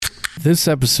This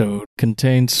episode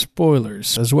contains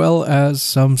spoilers, as well as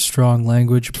some strong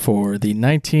language for the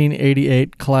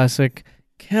 1988 classic,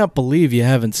 can't believe you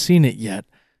haven't seen it yet,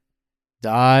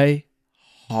 Die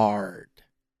Hard.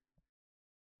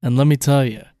 And let me tell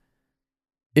you,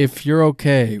 if you're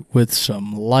okay with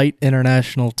some light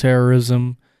international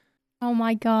terrorism, oh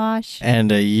my gosh,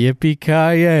 and a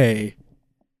yippee-ki-yay,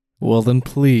 well then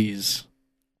please,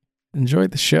 enjoy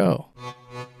the show.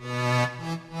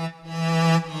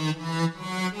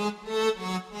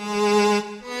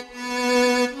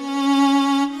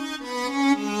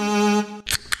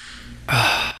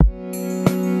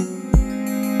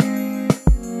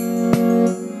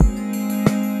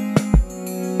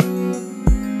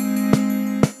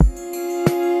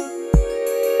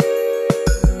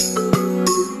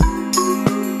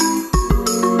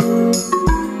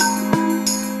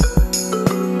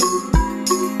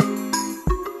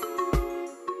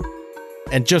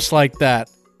 And just like that,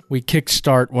 we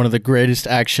kickstart one of the greatest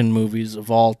action movies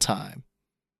of all time.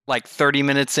 Like 30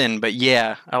 minutes in, but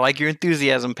yeah, I like your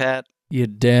enthusiasm, Pat. You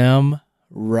damn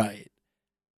right.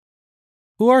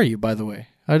 Who are you, by the way?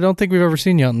 I don't think we've ever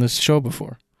seen you on this show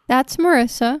before. that's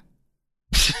Marissa.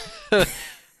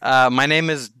 My name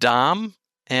is Dom,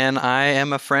 and I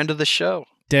am a friend of the show.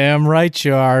 Damn right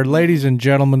you are. Ladies and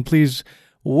gentlemen, please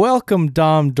welcome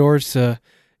Dom Dorsa.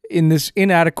 In this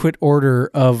inadequate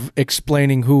order of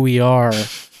explaining who we are,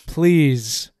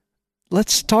 please,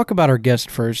 let's talk about our guest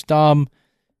first. Dom,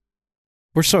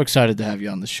 we're so excited to have you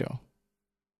on the show.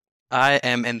 I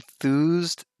am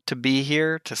enthused to be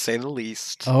here, to say the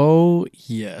least. Oh,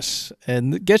 yes.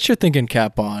 And get your thinking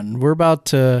cap on. We're about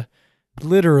to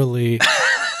literally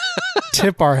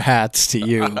tip our hats to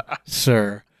you,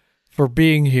 sir, for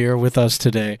being here with us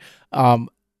today.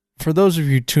 For those of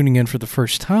you tuning in for the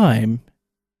first time,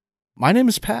 my name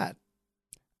is Pat.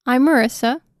 I'm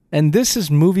Marissa. And this is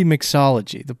Movie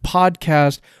Mixology, the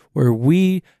podcast where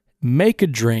we make a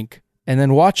drink and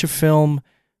then watch a film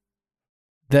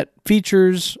that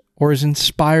features or is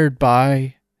inspired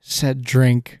by said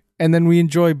drink, and then we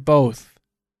enjoy both.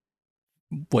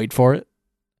 Wait for it.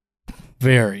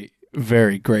 Very,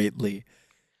 very greatly.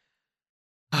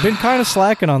 Been kind of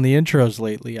slacking on the intros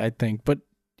lately, I think, but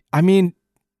I mean,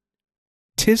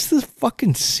 'tis the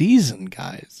fucking season,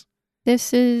 guys.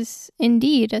 This is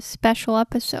indeed a special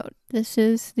episode. This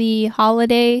is the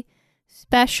holiday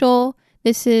special.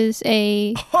 This is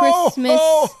a Christmas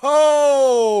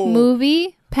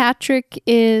movie. Patrick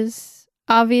is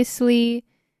obviously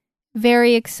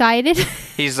very excited.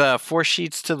 He's 4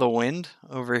 sheets to the wind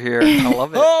over here. I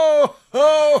love it.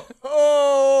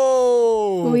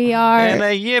 We are And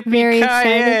a very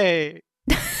yippee-ki-yay.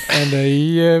 And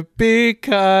a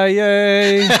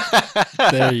yippee-ki-yay.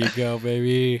 There you go,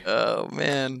 baby. Oh,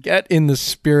 man. Get in the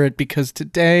spirit, because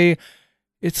today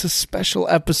it's a special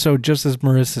episode, just as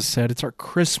Marissa said. It's our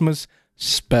Christmas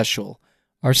special.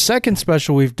 Our second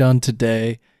special we've done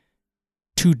today,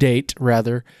 to date,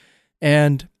 rather.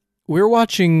 And we're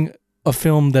watching a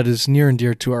film that is near and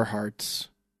dear to our hearts.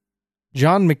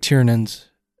 John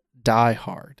McTiernan's Die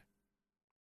Hard.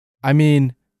 I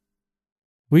mean,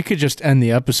 we could just end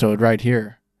the episode right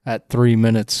here at 3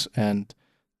 minutes and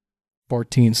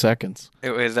 14 seconds.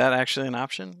 Is that actually an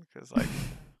option? Because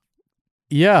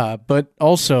Yeah, but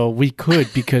also we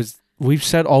could, because we've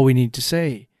said all we need to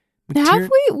say. Have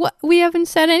we? We haven't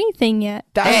said anything yet.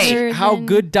 That's how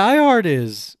good Die Hard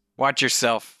is. Watch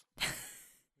yourself.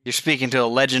 You're speaking to a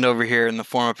legend over here in the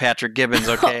form of Patrick Gibbons,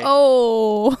 okay?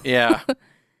 Oh. Yeah.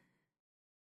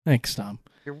 Thanks, Tom.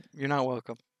 You're not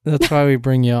welcome. That's why we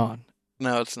bring you on.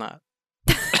 No, it's not.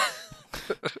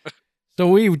 So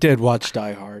we did watch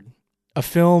Die Hard, a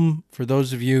film, for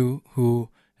those of you who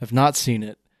have not seen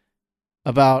it,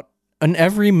 about an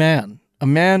everyman, a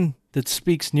man that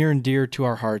speaks near and dear to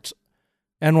our hearts,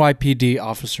 NYPD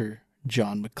officer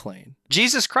John McClane.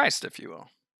 Jesus Christ, if you will.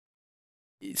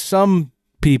 Some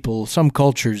people, some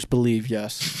cultures believe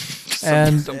yes.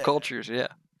 Some cultures, yeah.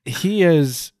 He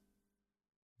is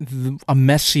a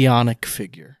messianic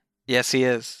figure. Yes, he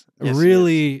is. Yes,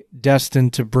 really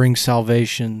destined to bring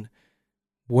salvation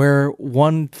where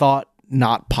one thought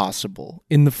not possible,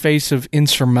 in the face of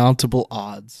insurmountable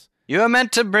odds. You are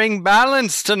meant to bring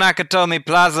balance to Nakatomi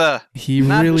Plaza. He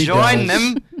not really join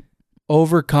does. them.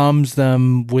 Overcomes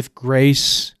them with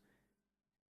grace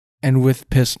and with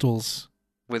pistols.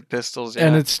 With pistols, yeah.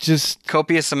 And it's just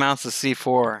copious amounts of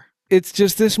C4. It's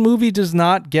just, this movie does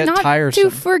not get tiresome.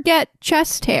 Not to forget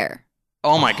chest hair.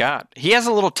 Oh my God. He has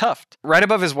a little tuft. Right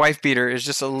above his wife beater is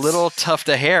just a little tuft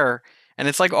of hair, and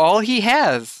it's like all he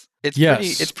has.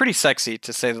 It's pretty sexy,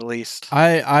 to say the least.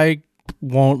 I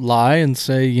won't lie and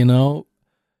say, you know,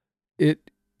 it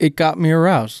it got me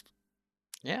aroused.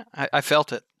 Yeah, I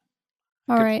felt it.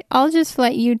 All right. I'll just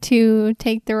let you two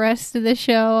take the rest of the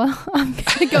show. I'm going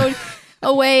to go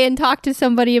away and talk to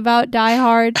somebody about Die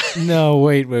Hard. No,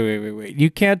 wait. You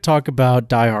can't talk about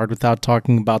Die Hard without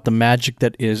talking about the magic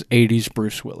that is 80s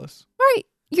Bruce Willis. All right.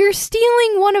 You're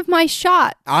stealing one of my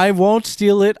shots. I won't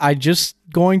steal it. I'm just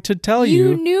going to tell you.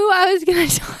 You knew I was going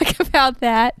to talk about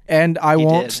that. And I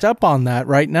won't step on that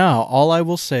right now. All I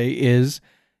will say is,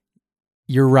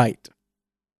 you're right.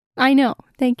 I know.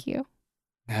 Thank you.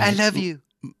 I love you.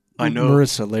 I know.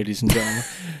 Marissa, ladies and gentlemen.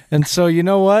 And so, you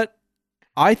know what?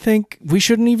 I think we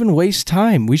shouldn't even waste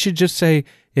time. We should just say,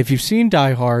 if you've seen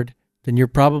Die Hard, then you're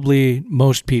probably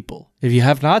most people. If you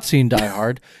have not seen Die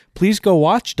Hard, please go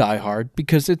watch Die Hard,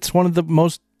 because it's one of the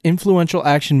most influential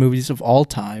action movies of all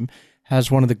time,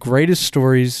 has one of the greatest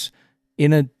stories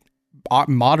in a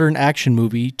modern action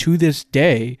movie to this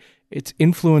day. It's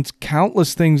influenced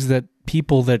countless things that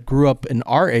people that grew up in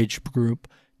our age group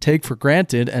take for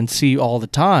granted and see all the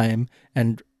time,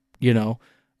 and, you know,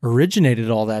 originated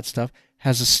all that stuff.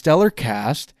 Has a stellar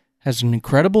cast, has an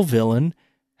incredible villain,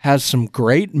 has some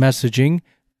great messaging,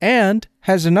 and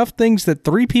has enough things that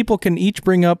 3 people can each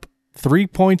bring up 3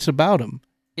 points about him.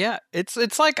 Yeah,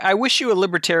 it's like I Wish You a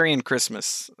Libertarian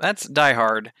Christmas. That's Die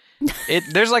Hard.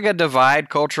 There's like a divide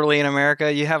culturally in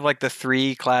America. You have like the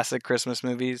 3 classic Christmas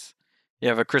movies. You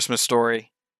have A Christmas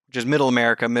Story, which is Middle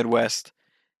America, Midwest.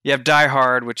 You have Die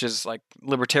Hard, which is like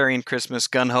Libertarian Christmas,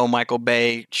 gung-ho, Michael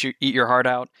Bay, eat your heart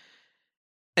out.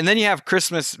 And then you have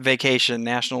Christmas Vacation,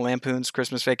 National Lampoon's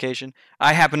Christmas Vacation.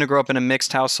 I happen to grow up in a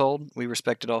mixed household. We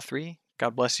respected all 3.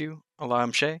 God bless you,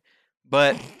 Allah Shay.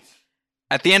 But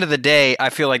at the end of the day, I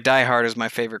feel like Die Hard is my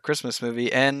favorite Christmas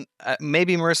movie. And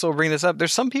maybe Marissa will bring this up.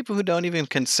 There's some people who don't even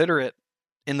consider it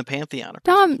in the pantheon of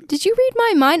Tom, did you read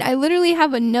my mind? I literally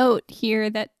have a note here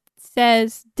that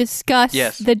says discuss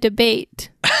the debate.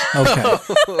 Okay. How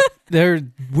did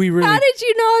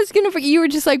you know I was going to... You were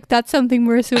just like, that's something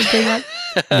Marissa would bring up.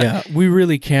 Yeah, we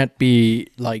really can't be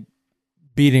like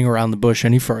beating around the bush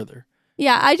any further.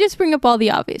 Yeah, I just bring up all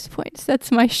the obvious points.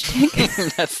 That's my shtick.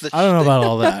 I don't know about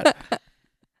all that.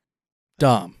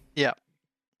 Dom. Yeah.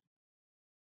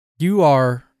 You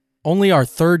are only our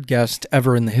 3rd guest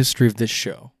ever in the history of this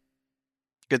show.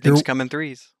 Good things come in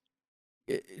 3s.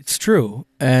 It's true.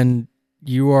 And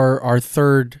you are our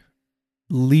 3rd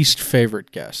least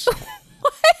favorite guest.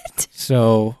 What?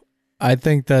 So I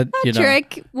think that,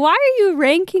 Patrick, why are you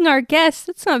ranking our guests?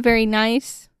 That's not very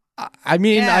nice. I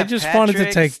mean, I just wanted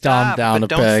to take Dom down a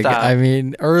peg. I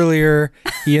mean, earlier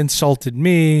he insulted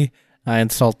me. I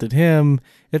insulted him.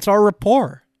 It's our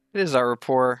rapport. It is our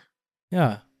rapport.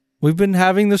 Yeah. We've been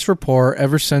having this rapport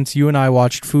ever since you and I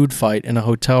watched Food Fight in a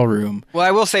hotel room. Well,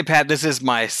 I will say, Pat, this is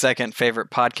my 2nd favorite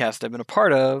podcast I've been a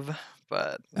part of.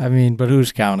 But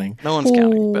who's counting? No one's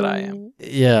counting, but I am.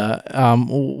 Yeah.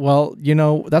 Well,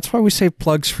 that's why we save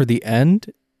plugs for the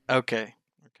end. Okay.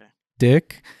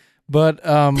 Dick. But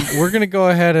we're going to go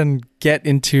ahead and get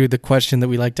into the question that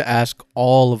we like to ask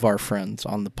all of our friends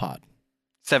on the pod.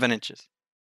 7 inches.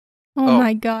 Oh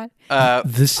my God.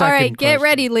 The second all right, get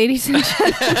ready, ladies and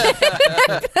gentlemen.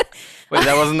 Wait,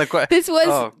 that wasn't the question. This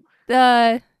was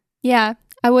yeah.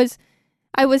 I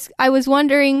was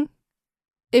wondering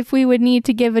if we would need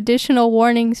to give additional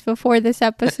warnings before this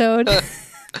episode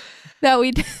that we,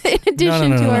 in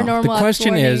addition to our normal. The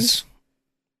question warnings. is,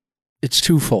 it's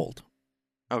twofold.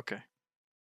 Okay.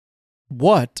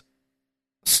 What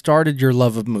started your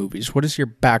love of movies? What is your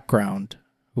background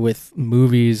with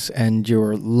movies and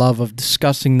your love of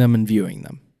discussing them and viewing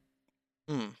them?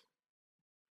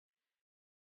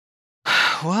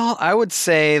 Well, I would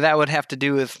say that would have to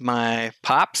do with my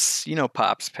pops. You know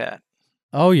Pops, Pat.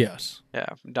 Oh, yes. Yeah,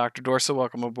 Dr. Dorsa,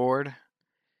 welcome aboard.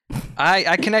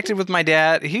 I connected with my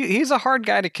dad. He's a hard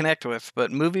guy to connect with,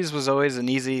 but movies was always an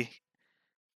easy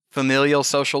familial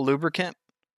social lubricant.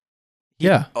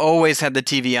 Yeah. Always had the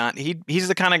TV on. He's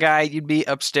the kind of guy, you'd be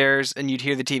upstairs and you'd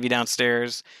hear the TV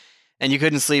downstairs and you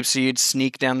couldn't sleep, so you'd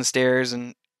sneak down the stairs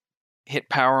and hit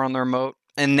power on the remote,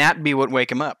 and that'd be what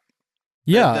wake him up.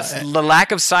 Yeah. The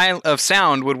lack of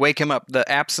sound would wake him up, the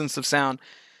absence of sound.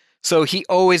 So he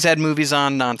always had movies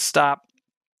on nonstop.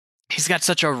 He's got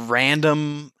such a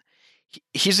random...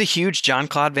 He's a huge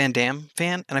Jean-Claude Van Damme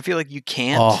fan, and I feel like you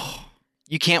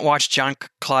can't watch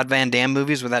Jean-Claude Van Damme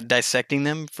movies without dissecting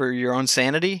them for your own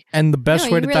sanity. And the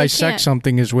best way to dissect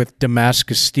something is with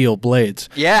Damascus steel blades.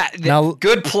 Yeah,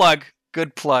 good plug.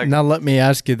 Good plug. Now let me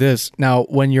ask you this. Now,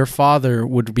 when your father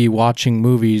would be watching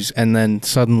movies and then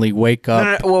suddenly wake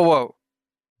up... No, whoa.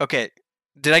 Okay,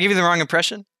 did I give you the wrong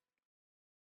impression?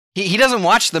 He doesn't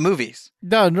watch the movies.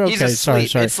 No, He's okay, asleep.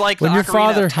 sorry. It's like When the your Ocarina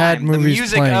father of had Time. movies the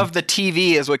music playing, of the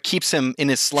TV is what keeps him in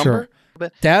his slumber. Sure.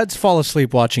 Dads fall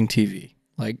asleep watching TV,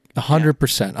 like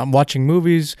 100%. I'm watching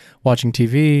movies, watching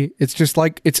TV. It's just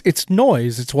like it's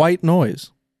noise. It's white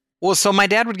noise. Well, so my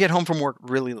dad would get home from work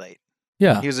really late.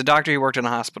 Yeah. He was a doctor. He worked in a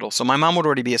hospital. So my mom would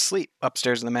already be asleep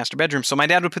upstairs in the master bedroom. So my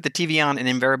dad would put the TV on and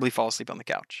invariably fall asleep on the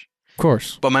couch. Of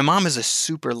course. But my mom is a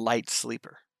super light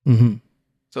sleeper. Mm-hmm.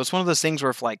 So it's one of those things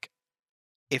where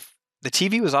if the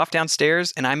TV was off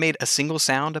downstairs and I made a single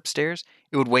sound upstairs,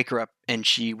 it would wake her up and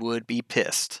she would be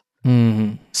pissed.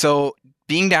 Mm-hmm. So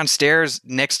being downstairs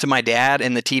next to my dad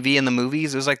and the TV and the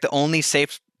movies, it was like the only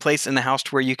safe place in the house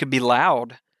to where you could be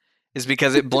loud, is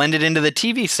because it blended into the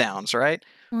TV sounds, right?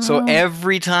 So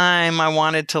every time I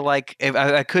wanted to, like, if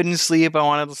I couldn't sleep, I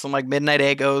wanted some like Midnight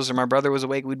Eggos, or my brother was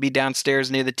awake, we'd be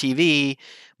downstairs near the TV.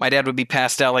 My dad would be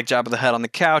passed out like Jabba the Hutt on the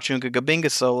couch and Oonga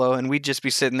Binga solo, and we'd just be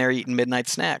sitting there eating midnight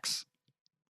snacks.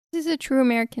 This is a true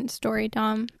American story,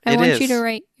 Dom. I It want is. you to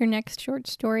write your next short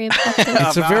story about this.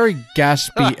 It's a very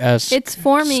Gatsby-esque It's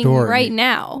forming story. right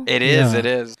now. It is, Yeah. it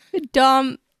is.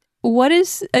 Dom, what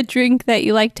is a drink that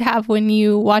you like to have when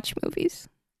you watch movies?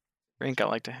 Drink I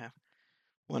like to have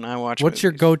when I watch What's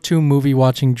your movies. go-to movie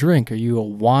watching drink? Are you a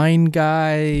wine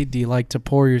guy? Do you like to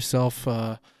pour yourself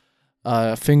a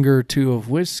finger or two of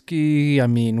whiskey? I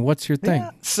mean, what's your thing?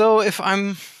 Yeah. So if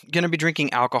I'm going to be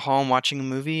drinking alcohol and watching a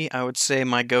movie, I would say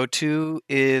my go-to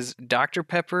is Dr.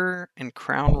 Pepper and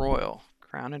Crown Royal.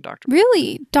 Crown and Dr. Pepper.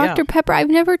 Really? Dr. Yeah. Pepper? I've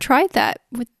never tried that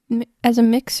as a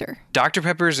mixer. Dr.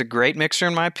 Pepper is a great mixer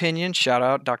in my opinion. Shout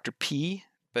out Dr. P.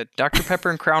 But Dr. Pepper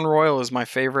and Crown Royal is my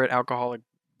favorite alcoholic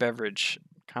beverage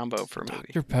combo for a movie.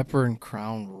 Dr. Pepper and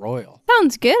Crown Royal.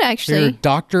 Sounds good, You're a actually.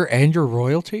 doctor and your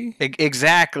royalty?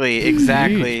 Exactly.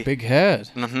 Jeez, big head.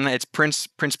 It's Prince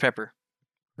Pepper.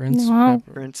 Prince Wow.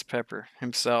 Pepper. Prince Pepper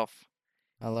himself.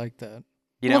 I like that.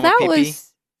 You Well, know that what, PP?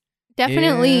 was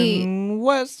definitely. In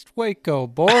West Waco,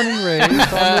 born and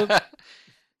raised on the...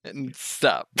 And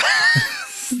stop.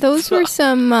 Those were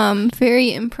some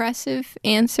very impressive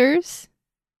answers.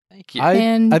 Thank you.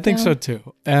 And, I think so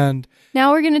too. And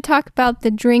Now we're going to talk about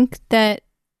the drink that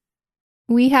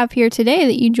we have here today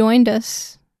that you joined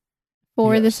us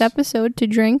for this Yes. episode to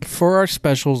drink. for our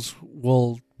specials,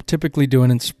 we'll typically do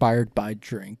an inspired by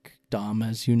drink, Dom,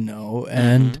 as you know.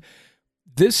 And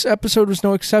this episode was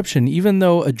no exception. Even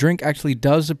though a drink actually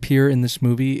does appear in this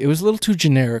movie, it was a little too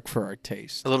generic for our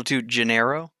taste. A little too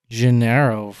Gennaro.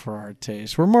 Gennaro for our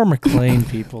taste. We're more McLean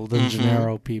people than Mhm.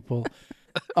 Gennaro people.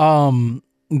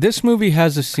 This movie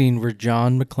has a scene where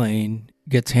John McClane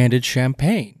gets handed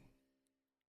champagne.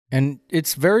 And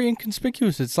it's very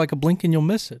inconspicuous. It's like a blink and you'll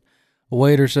miss it. A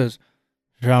waiter says,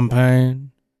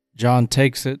 "Champagne." John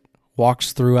takes it,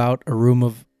 walks throughout a room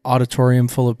of auditorium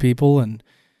full of people, and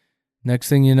next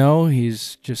thing you know,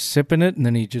 he's just sipping it, and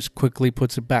then he just quickly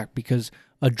puts it back because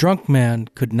a drunk man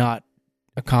could not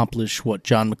accomplish what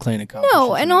John McClane accomplished.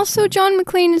 No, and also John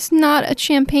McClane is not a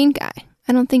champagne guy.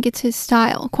 I don't think it's his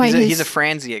style. He's a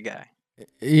Franzia guy.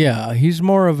 Yeah, he's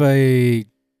more of a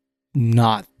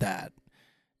not that.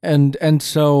 And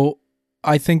so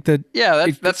I think that Yeah,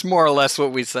 that's more or less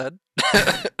what we said.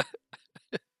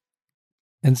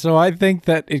 And so I think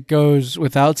that it goes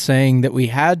without saying that we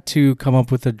had to come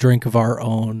up with a drink of our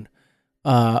own,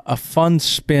 a fun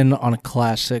spin on a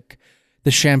classic, the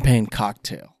champagne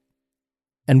cocktail.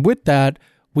 And with that,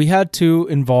 we had to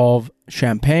involve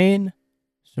champagne,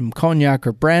 some cognac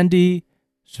or brandy,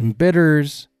 some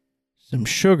bitters, some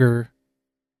sugar,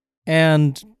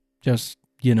 and just,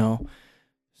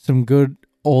 some good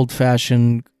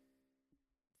old-fashioned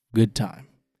good time.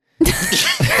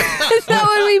 Is that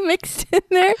what we mixed in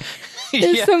there?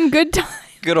 There's Yeah. some good time.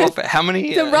 Good old. How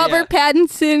many? The Robert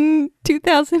Pattinson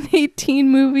 2018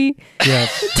 movie.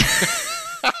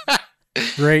 Yes.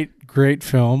 Great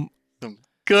film.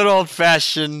 Good old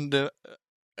fashioned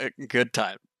good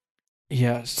time.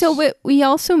 Yes. So we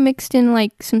also mixed in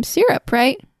like some syrup,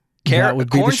 right? That would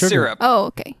be the corn sugar. syrup. Oh,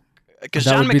 okay. Because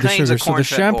That John would be the McClane's sugar. a So corn the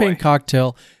champagne boy.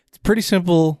 cocktail, it's a pretty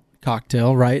simple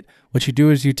cocktail, right? What you do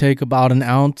is you take about an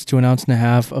ounce to an ounce and a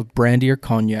half of brandy or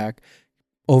cognac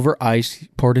over ice,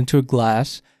 pour it into a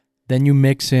glass. Then you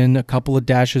mix in a couple of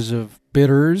dashes of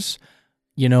bitters.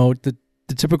 The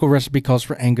typical recipe calls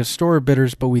for Angostura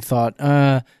bitters, but we thought,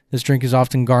 this drink is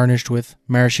often garnished with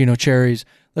maraschino cherries.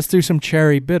 Let's do some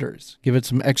cherry bitters. Give it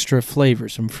some extra flavor,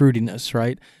 some fruitiness,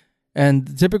 right? And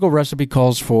the typical recipe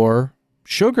calls for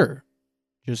sugar.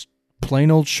 Just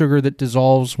plain old sugar that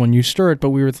dissolves when you stir it. But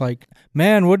we were like,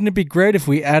 man, wouldn't it be great if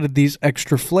we added these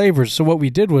extra flavors? So what we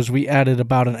did was we added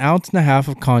about an ounce and a half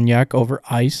of cognac over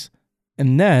ice.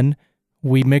 And then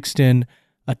we mixed in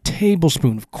a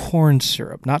tablespoon of corn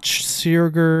syrup, not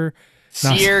sugar.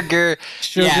 Seerger.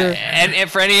 Sugar. Yeah, and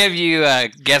for any of you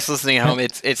guests listening at home,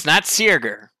 it's not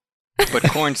Seerger, but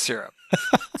corn syrup.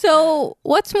 So,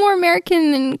 what's more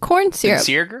American than corn syrup?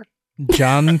 Seerger?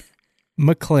 John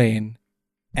McClane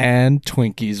and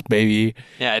Twinkies, baby.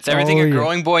 Yeah, it's everything Oh, a yeah.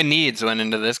 growing boy needs went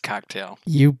into this cocktail.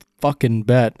 You fucking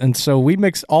bet. And so we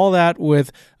mix all that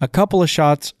with a couple of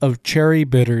shots of cherry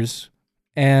bitters,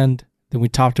 and then we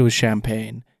topped it with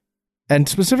champagne. And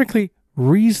specifically,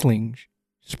 Riesling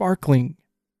sparkling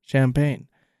champagne.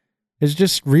 It's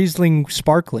just Riesling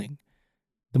sparkling.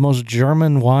 The most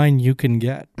German wine you can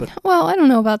get. But Well, I don't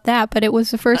know about that, but it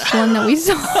was the first one that we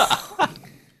saw.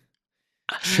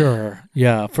 sure.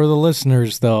 Yeah. For the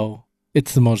listeners, though,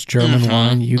 it's the most German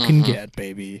wine you can get,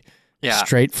 baby. Yeah.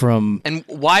 Straight from... And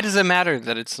why does it matter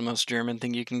that it's the most German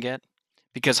thing you can get?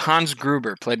 Because Hans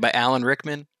Gruber, played by Alan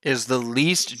Rickman, is the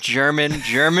least German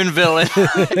villain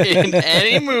in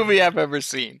any movie I've ever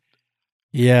seen.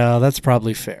 Yeah, that's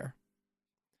probably fair.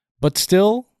 But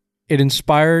still, it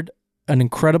inspired an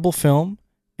incredible film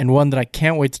and one that I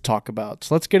can't wait to talk about.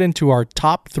 So let's get into our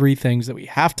top 3 things that we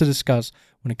have to discuss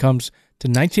when it comes to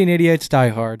 1988's Die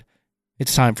Hard.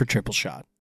 It's time for Triple Shot.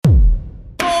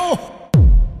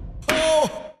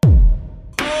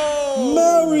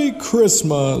 Merry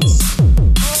Christmas!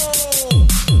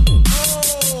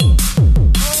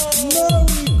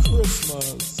 Merry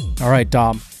Christmas! All right,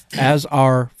 Dom, as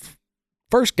our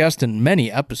first guest in many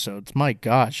episodes, my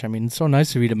gosh, I mean, it's so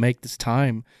nice of you to make this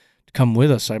time to come with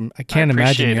us. I can't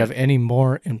imagine you appreciate have it. any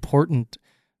more important,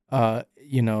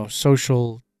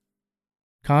 social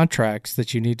contracts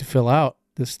that you need to fill out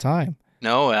this time.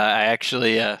 No, I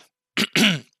actually, I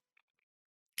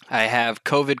have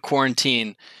COVID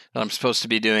quarantine that I'm supposed to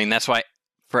be doing. That's why,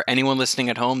 for anyone listening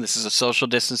at home, this is a social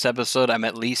distance episode. I'm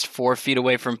at least 4 feet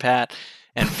away from Pat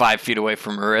and 5 feet away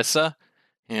from Marissa.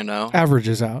 You know,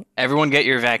 Averages out. everyone get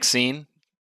your vaccine.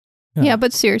 Yeah,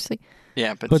 but seriously.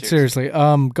 Yeah, but, But seriously,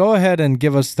 go ahead and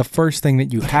give us the first thing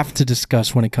that you have to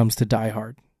discuss when it comes to Die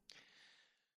Hard.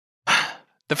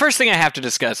 The first thing I have to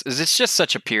discuss is it's just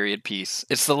such a period piece.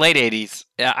 It's the late 80s.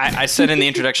 I said in the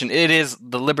introduction, it is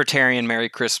the libertarian Merry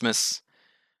Christmas.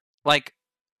 Like,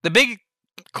 the big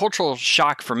cultural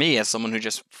shock for me as someone who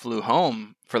just flew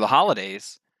home for the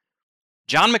holidays,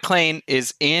 John McClane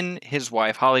is in his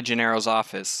wife, Holly Gennaro's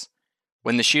office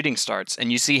when the shooting starts,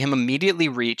 and you see him immediately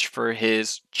reach for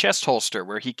his chest holster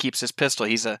where he keeps his pistol.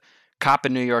 He's a cop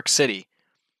in New York City.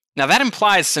 Now, that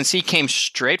implies, since he came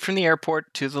straight from the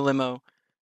airport to the limo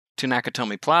to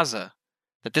Nakatomi Plaza,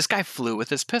 that this guy flew with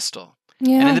his pistol.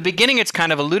 Yeah. And in the beginning, it's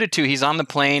kind of alluded to. He's on the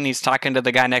plane. He's talking to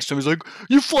the guy next to him. He's like,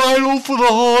 "You flying home for the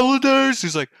holidays?"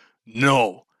 He's like,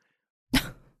 "No."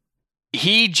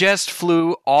 He just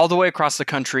flew all the way across the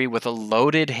country with a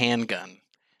loaded handgun.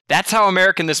 That's how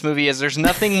American this movie is. There's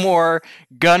nothing more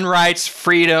gun rights,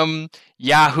 freedom,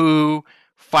 Yahoo,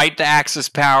 fight the Axis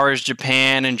powers,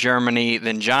 Japan and Germany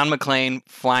than John McClane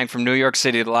flying from New York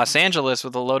City to Los Angeles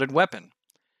with a loaded weapon.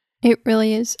 It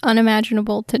really is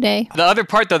unimaginable today. The other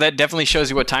part, though, that definitely shows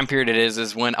you what time period it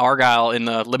is when Argyle in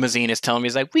the limousine is telling me,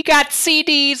 he's like, "We got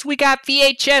CDs, we got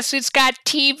VHS, it's got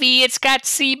TV, it's got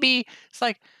CB." It's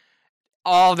like,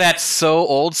 all that's so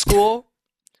old school.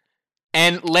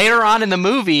 And later on in the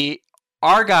movie,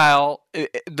 Argyle,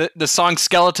 the song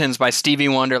Skeletons by Stevie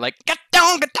Wonder, like,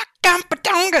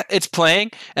 it's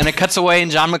playing, and it cuts away, and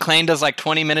John McClane does like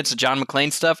 20 minutes of John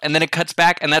McClane stuff, and then it cuts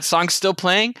back, and that song's still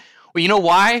playing. Well, you know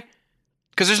why?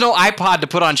 Because there's no iPod to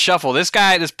put on shuffle. This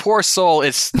guy, this poor soul,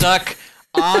 is stuck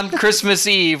on Christmas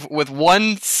Eve with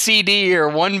one CD or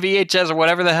one VHS or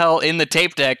whatever the hell in the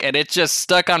tape deck, and it's just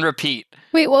stuck on repeat.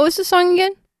 Wait, what was the song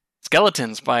again?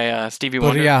 Skeletons by Stevie But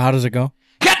Wonder. yeah, how does it go?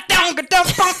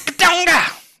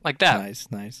 Like that.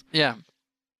 Nice. Yeah.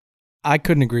 I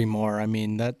couldn't agree more. I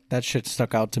mean, that shit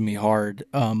stuck out to me hard,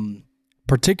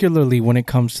 particularly when it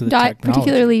comes to the technology.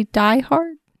 Particularly Die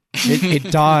Hard? It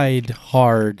died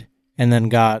hard and then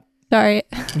got Sorry.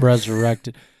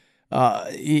 resurrected.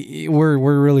 We're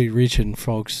really reaching,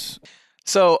 folks.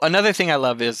 So another thing I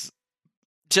love is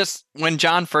just when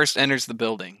John first enters the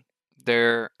building,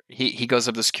 he goes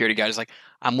up to the security guy. He's like,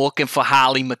 "I'm looking for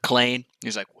Holly McClane."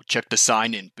 He's like, "Well, check the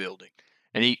sign-in building."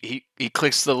 And he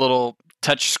clicks the little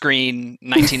touch screen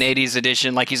 1980s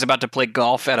edition like he's about to play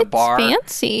golf at a bar. It's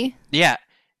fancy. Yeah.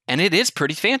 And it is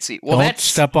pretty fancy. Well, Don't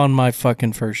step on my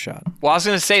fucking first shot. Well, I was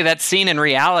going to say that scene in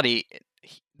reality,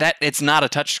 that it's not a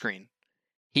touchscreen.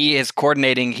 He is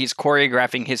coordinating, he's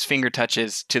choreographing his finger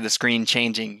touches to the screen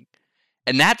changing.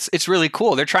 And it's really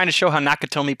cool. They're trying to show how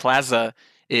Nakatomi Plaza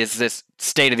is this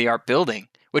state-of-the-art building,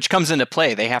 which comes into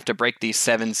play. They have to break these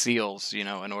 7 seals, in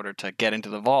order to get into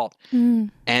the vault.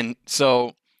 And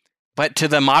so, but to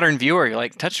the modern viewer, you're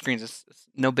like, touchscreens, it's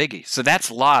no biggie. So that's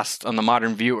lost on the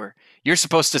modern viewer. You're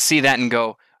supposed to see that and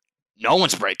go, no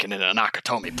one's breaking into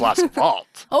Nakatomi Plaza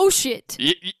vault. Oh, shit.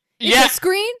 Yeah. It's a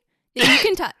screen that you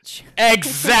can touch.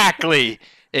 Exactly.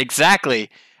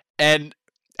 And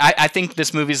I think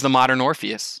this movie is the modern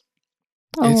Orpheus.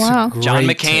 Oh, It's a wow. great John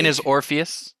McCain take. is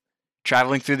Orpheus,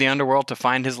 traveling through the underworld to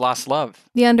find his lost love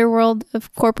The underworld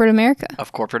of corporate America.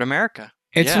 of corporate America.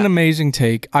 It's Yeah. an amazing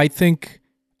take. I think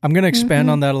I'm going to expand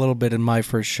on that a little bit in my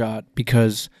first shot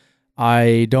because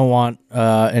I don't want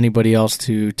anybody else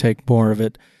to take more of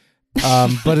it.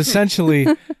 But essentially,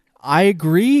 I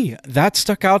agree. That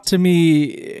stuck out to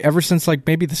me ever since like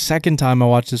maybe the second time I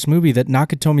watched this movie, that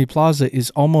Nakatomi Plaza is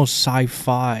almost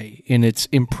sci-fi in its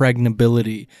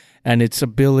impregnability and its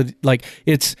ability, like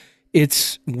its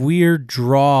weird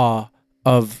draw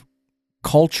of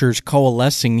cultures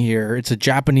coalescing here. It's a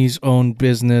Japanese-owned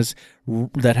business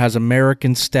that has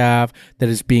American staff that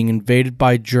is being invaded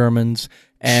by Germans,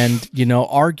 and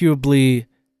arguably,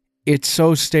 it's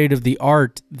so state of the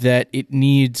art that it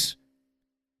needs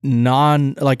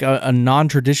a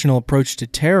non-traditional approach to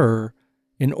terror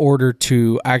in order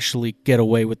to actually get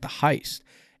away with the heist.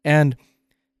 And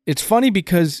it's funny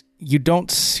because you don't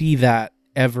see that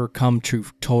ever come to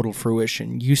total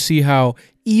fruition. You see how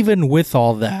even with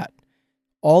all that,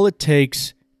 all it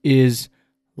takes is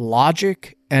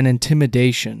logic and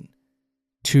intimidation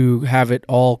to have it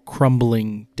all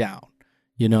crumbling down.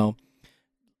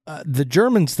 The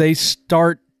Germans, they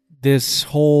start this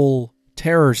whole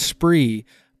terror spree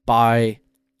by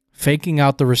faking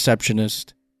out the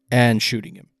receptionist and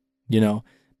shooting him.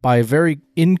 By a very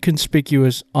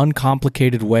inconspicuous,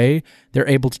 uncomplicated way, they're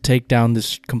able to take down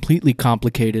this completely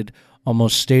complicated,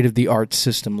 almost state-of-the-art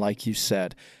system, like you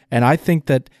said. And I think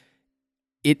that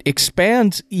it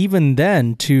expands even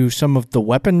then to some of the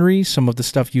weaponry, some of the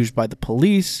stuff used by the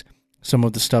police, some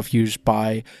of the stuff used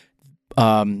by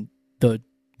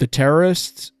the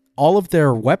terrorists. All of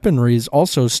their weaponry is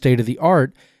also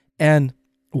state-of-the-art. And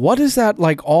what is that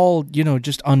like all,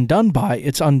 just undone by?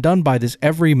 It's undone by this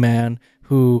everyman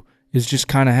who is just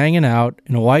kind of hanging out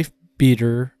in a wife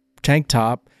beater, tank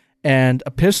top, and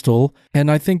a pistol.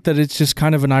 And I think that it's just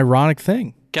kind of an ironic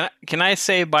thing. Can I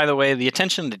say, by the way, the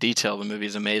attention to detail of the movie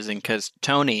is amazing because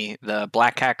Tony, the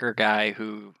black hacker guy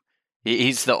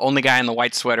he's the only guy in the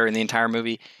white sweater in the entire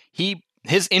movie,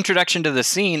 his introduction to the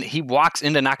scene, he walks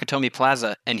into Nakatomi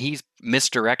Plaza and he's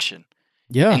misdirection.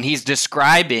 Yeah. And he's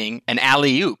describing an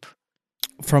alley-oop.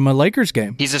 From a Lakers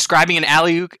game. He's describing an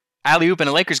alley-oop in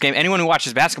a Lakers game. Anyone who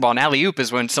watches basketball, an alley-oop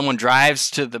is when someone drives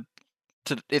through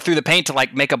the paint to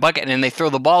like make a bucket and then they throw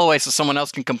the ball away so someone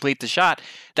else can complete the shot.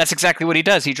 That's exactly what he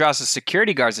does. He draws the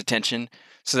security guard's attention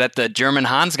so that the German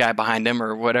Hans guy behind him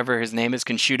or whatever his name is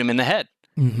can shoot him in the head.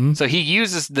 Mm-hmm. So he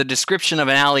uses the description of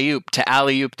an alley-oop to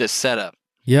alley-oop this setup.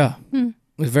 Yeah.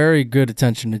 With very good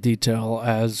attention to detail,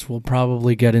 as we'll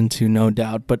probably get into, no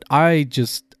doubt. But I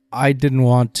didn't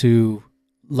want to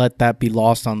let that be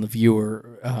lost on the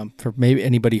viewer. For maybe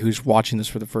anybody who's watching this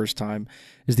for the first time,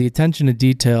 is the attention to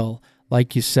detail,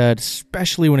 like you said,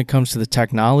 especially when it comes to the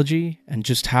technology and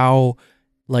just how,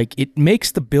 like, it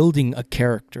makes the building a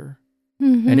character.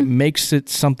 Mm-hmm. And it makes it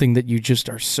something that you just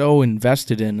are so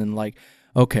invested in and like,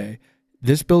 okay,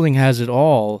 this building has it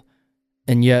all,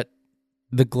 and yet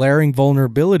the glaring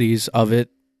vulnerabilities of it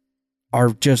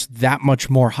are just that much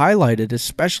more highlighted,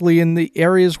 especially in the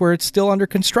areas where it's still under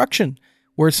construction,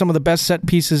 where some of the best set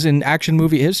pieces in action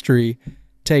movie history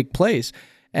take place.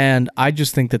 And I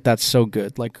just think that that's so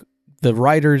good. Like, the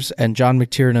writers and John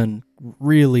McTiernan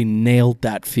really nailed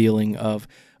that feeling of,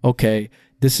 okay,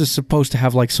 this is supposed to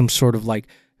have like some sort of like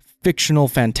fictional,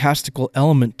 fantastical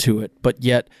element to it, but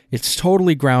yet it's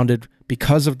totally grounded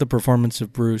because of the performance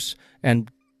of Bruce. And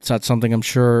that's something I'm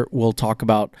sure we'll talk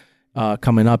about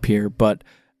coming up here. But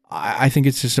I think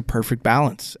it's just a perfect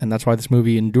balance, and that's why this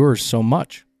movie endures so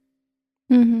much.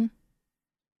 Mm-hmm.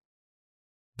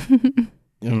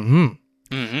 Mm-hmm.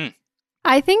 Mm-hmm.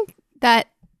 I think that,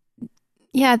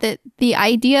 that the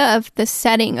idea of the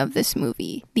setting of this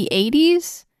movie, the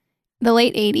 80s, the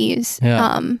late 80s,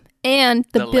 Yeah. and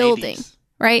the building, ladies.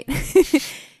 right?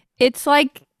 It's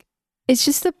like, it's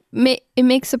just it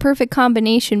makes a perfect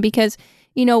combination because,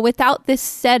 without this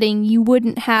setting, you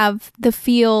wouldn't have the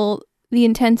feel, the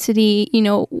intensity,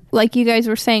 like you guys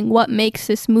were saying, what makes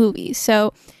this movie.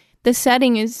 So the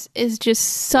setting is just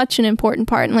such an important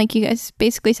part. And like you guys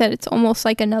basically said, it's almost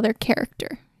like another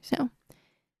character. So,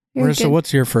 very Marissa, good.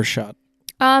 what's your first shot?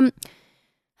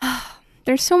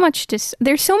 there's so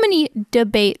many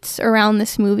debates around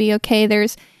this movie. Okay,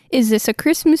 is this a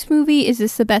Christmas movie? Is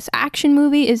this the best action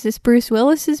movie? Is this Bruce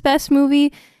Willis's best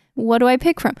movie? What do I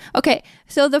pick from? Okay,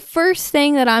 so the first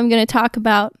thing that I'm going to talk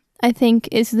about, I think,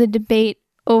 is the debate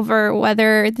over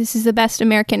whether this is the best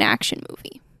American action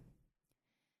movie.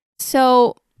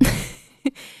 So,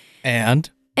 And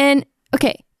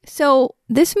okay, so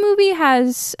this movie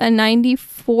has a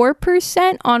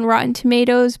 94% on Rotten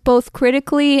Tomatoes, both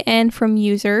critically and from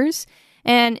users.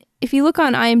 And if you look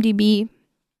on IMDb,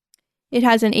 it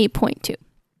has an 8.2.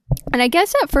 And I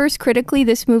guess at first, critically,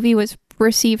 this movie was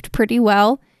received pretty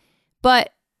well.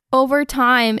 But over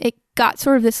time, it got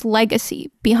sort of this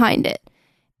legacy behind it.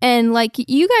 And like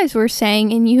you guys were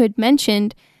saying, and you had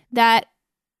mentioned that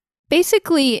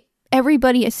basically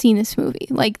everybody has seen this movie.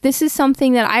 Like, this is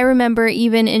something that I remember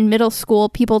even in middle school,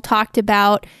 people talked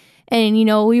about. And, you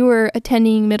know, we were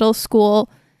attending middle school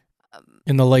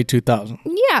in the late 2000s.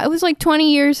 Yeah, it was like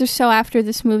 20 years or so after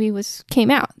this movie came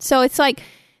out. So it's like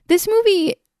this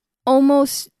movie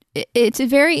it's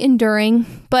very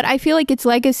enduring, but I feel like its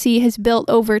legacy has built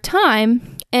over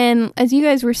time. And as you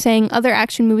guys were saying, other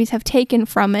action movies have taken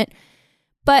from it.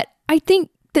 But I think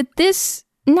that this,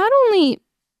 not only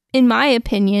in my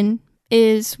opinion,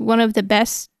 is one of the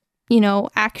best, you know,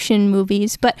 action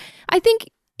movies, but I think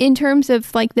in terms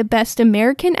of like the best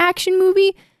American action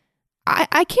movie,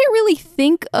 I can't really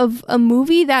think of a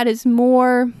movie that is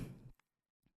more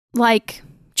like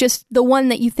just the one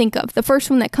that you think of, the first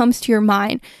one that comes to your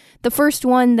mind, the first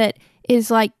one that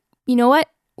is like, you know what?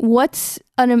 What's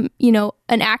an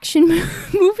action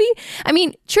movie? I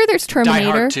mean, sure, there's Terminator.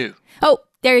 Die Hard 2. Oh,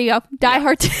 there you go. Die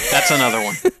Hard 2. That's another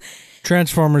one.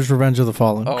 Transformers: Revenge of the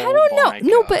Fallen. Oh, I don't know.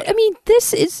 No, but I mean,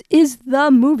 this is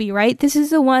the movie, right? This is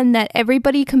the one that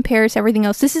everybody compares to everything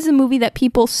else. This is a movie that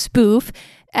people spoof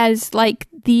as like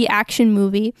the action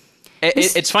movie.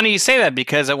 It's funny you say that,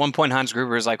 because at one point Hans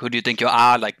Gruber is like, "Who do you think you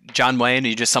are? Like John Wayne? Are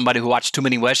you just somebody who watched too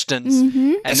many westerns?"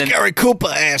 Mm-hmm. And then Gary Cooper,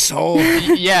 asshole.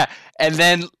 yeah, and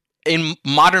then in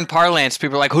modern parlance,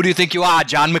 people are like, "Who do you think you are,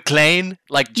 John McClane?"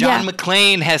 Like John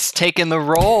McClane has taken the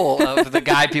role of the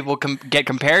guy people get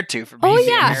compared to for being the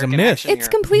yeah. He's a American myth. action It's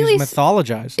hero. completely He's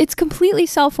mythologized. It's completely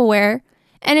self-aware,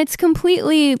 and it's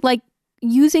completely like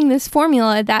using this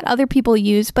formula that other people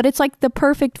use, but it's like the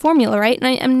perfect formula, right? And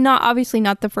I am obviously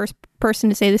not the first person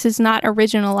to say this is not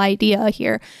original idea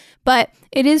here, but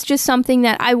it is just something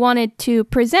that I wanted to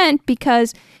present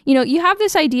because, you know, you have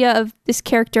this idea of this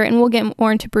character, and we'll get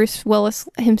more into Bruce Willis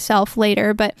himself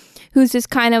later, but who's this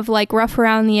kind of like rough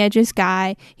around the edges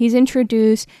guy. He's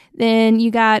introduced, then you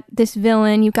got this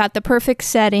villain, you got the perfect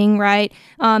setting, right?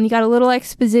 You got a little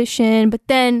exposition, but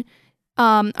then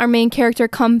our main character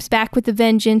comes back with a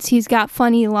vengeance. He's got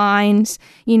funny lines.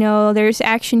 You know, there's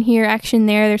action here, action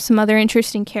there. There's some other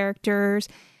interesting characters.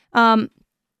 I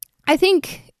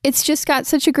think it's just got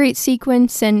such a great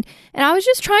sequence. And I was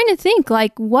just trying to think,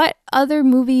 like, what other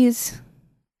movies...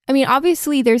 I mean,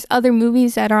 obviously, there's other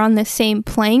movies that are on the same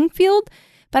playing field,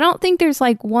 but I don't think there's,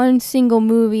 like, one single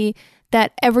movie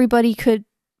that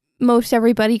most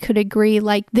everybody could agree,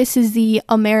 like, this is the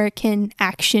American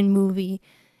action movie.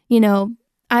 You know,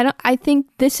 I think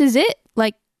this is it.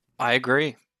 Like, I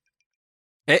agree.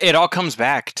 It all comes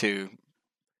back to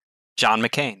John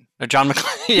McCain. Or John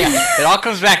McClane. Yeah, it all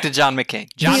comes back to John McCain.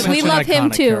 we love him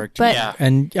iconic too, character. but Yeah.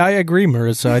 And I agree,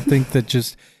 Marissa. I think that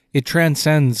just it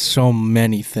transcends so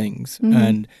many things,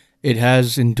 and it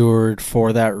has endured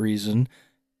for that reason.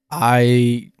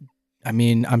 I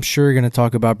mean, I'm sure you're going to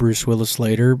talk about Bruce Willis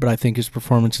later, but I think his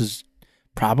performance is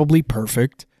probably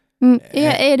perfect.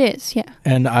 yeah, it is. Yeah.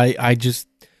 And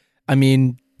I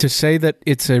mean, to say that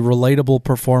it's a relatable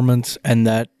performance and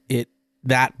that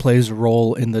that plays a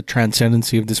role in the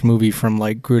transcendency of this movie from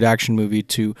like good action movie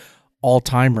to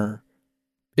all-timer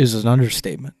is an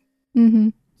understatement. Mm-hmm.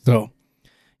 So,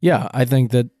 yeah, I think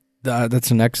that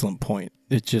that's an excellent point.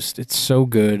 It's so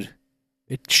good.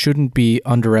 It shouldn't be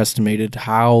underestimated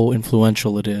how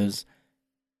influential it is.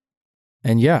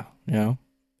 And yeah, you know,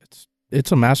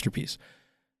 it's a masterpiece.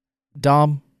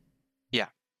 Dom? Yeah.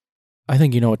 I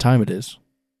think you know what time it is.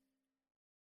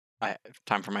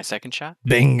 Time for my second shot?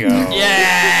 Bingo.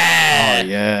 Yeah! Oh,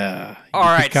 yeah. All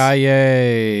right.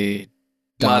 Yippee-ki-yay.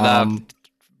 Dom.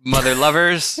 Mother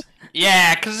lovers.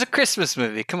 Yeah, because it's a Christmas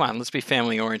movie. Come on, let's be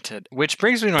family oriented. Which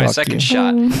brings me to my Fuck second you.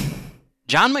 shot.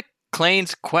 John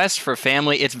McClane's quest for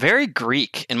family, it's very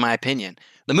Greek, in my opinion.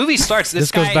 The movie starts,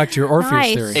 This goes back to your Orpheus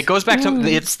Nice. theory. It goes back to,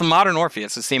 it's the modern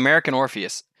Orpheus. It's the American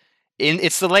Orpheus.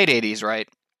 It's the late 80s, right?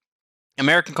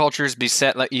 American culture is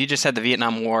beset, like you just had the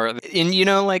Vietnam War. And, you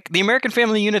know, like the American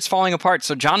family unit's falling apart.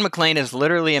 So John McClane is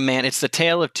literally a man. It's the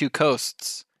tale of two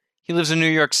coasts. He lives in New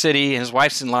York City, and his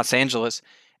wife's in Los Angeles.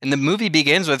 And the movie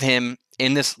begins with him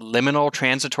in this liminal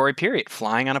transitory period,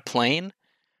 flying on a plane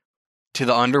to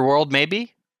the underworld,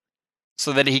 maybe,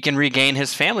 so that he can regain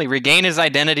his family, regain his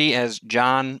identity as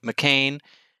John McClane.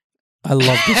 I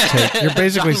love this take. You're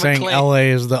basically John saying McClane.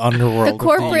 LA is the underworld. The of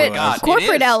corporate, US. God, it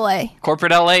corporate is. LA.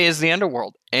 Corporate LA is the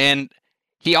underworld. And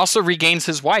he also regains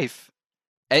his wife.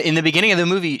 In the beginning of the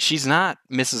movie, she's not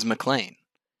Mrs. McClane.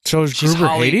 So is She's Gruber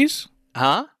Holly- Hades?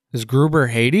 Huh? Is Gruber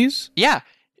Hades? Yeah.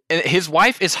 His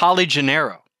wife is Holly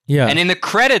Gennaro. Yeah. And in the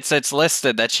credits, it's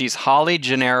listed that she's Holly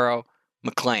Gennaro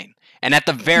McClane. And at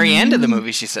the very end of the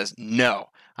movie, she says, "No,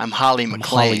 I'm Holly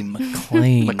Holly McClane."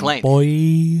 McClane. McClane.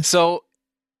 Boy. So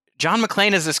John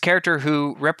McClane is this character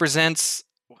who represents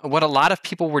what a lot of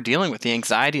people were dealing with, the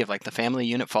anxiety of like the family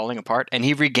unit falling apart. And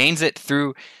he regains it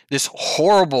through this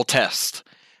horrible test.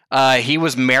 He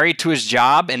was married to his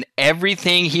job, and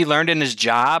everything he learned in his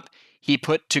job, he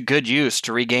put to good use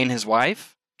to regain his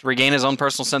wife, to regain his own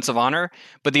personal sense of honor.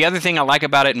 But the other thing I like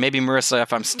about it, and maybe Marissa,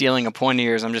 if I'm stealing a point of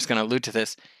yours, I'm just going to allude to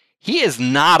this. He is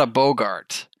not a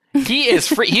Bogart. He is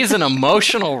free. He's an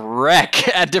emotional wreck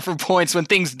at different points when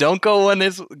things don't go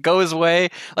his way,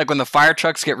 like when the fire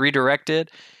trucks get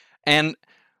redirected. And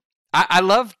I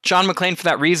love John McClane for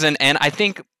that reason. And I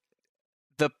think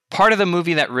the part of the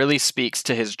movie that really speaks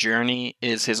to his journey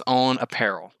is his own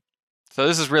apparel. So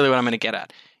this is really what I'm going to get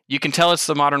at. You can tell it's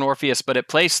the modern Orpheus, but it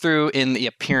plays through in the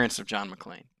appearance of John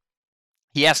McClane.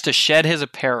 He has to shed his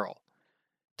apparel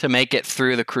to make it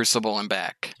through the crucible and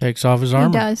back. Takes off his He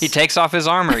armor. does. He takes off his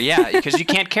armor, yeah, because you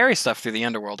can't carry stuff through the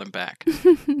underworld and back.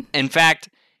 In fact,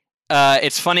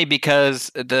 it's funny because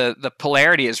the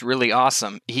polarity is really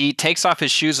awesome. He takes off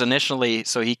his shoes initially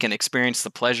so he can experience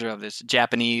the pleasure of this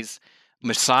Japanese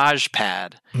massage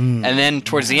pad. Mm. And then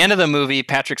towards the end of the movie,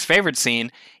 Patrick's favorite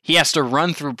scene, he has to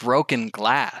run through broken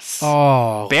glass.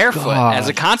 Oh, Barefoot God. as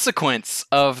a consequence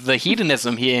of the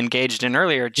hedonism he engaged in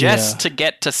earlier, just to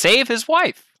get to save his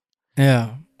wife.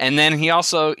 Yeah. And then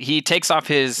he takes off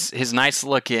his nice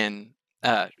looking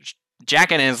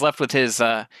jacket and is left with his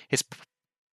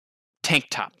tank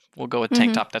top. We'll go with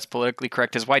tank top. That's politically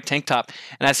correct. His white tank top.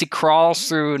 And as he crawls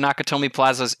through Nakatomi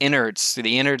Plaza's innards, through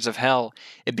the innards of hell,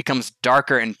 it becomes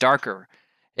darker and darker.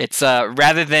 It's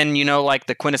rather than, like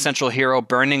the quintessential hero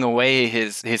burning away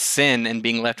his sin and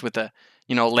being left with a,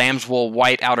 lamb's wool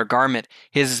white outer garment,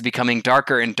 his is becoming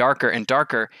darker and darker and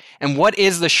darker. And what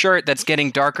is the shirt that's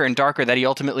getting darker and darker that he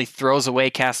ultimately throws away,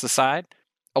 casts aside?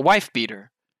 A wife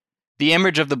beater. The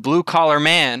image of the blue-collar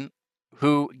man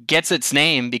who gets its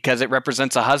name because it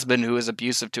represents a husband who is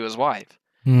abusive to his wife.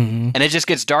 Mm-hmm. And it just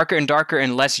gets darker and darker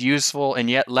and less useful and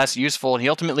yet less useful. And he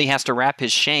ultimately has to wrap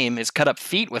his shame, his cut up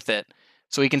feet with it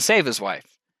so he can save his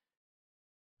wife.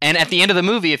 And at the end of the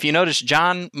movie, if you notice,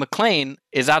 John McClane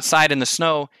is outside in the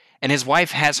snow and his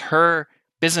wife has her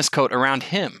business coat around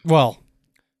him. Well,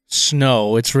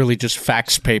 snow. It's really just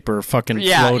fax paper fucking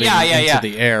floating into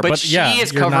the air. But she yeah,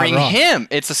 is you're not covering wrong. him.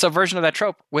 It's a subversion of that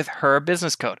trope with her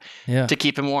business coat to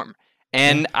keep him warm.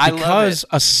 And I love it. Because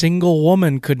a single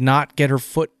woman could not get her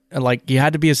foot. Like, you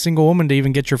had to be a single woman to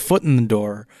even get your foot in the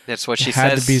door. That's what she It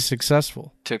had says to be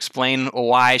successful. to explain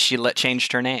why she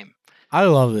changed her name. I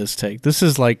love this take. This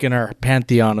is like in our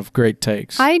pantheon of great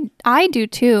takes. I do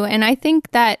too, and I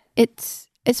think that it's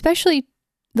especially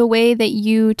the way that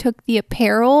you took the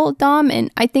apparel, Dom, and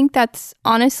I think that's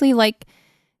honestly like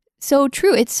so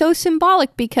true. It's so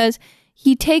symbolic because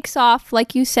he takes off,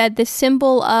 like you said, the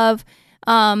symbol of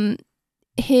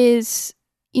his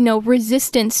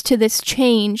resistance to this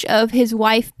change of his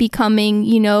wife becoming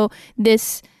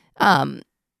this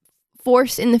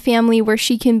force in the family where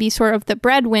she can be sort of the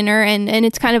breadwinner, and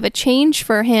it's kind of a change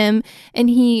for him, and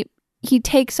he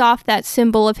takes off that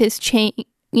symbol of his change,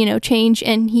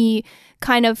 and he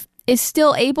kind of is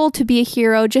still able to be a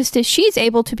hero just as she's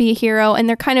able to be a hero, and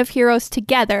they're kind of heroes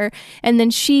together. And then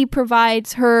she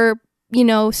provides her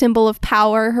symbol of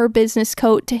power, her business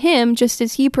coat, to him, just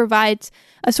as he provides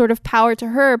a sort of power to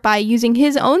her by using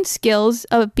his own skills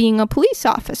of being a police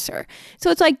officer. So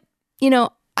it's like,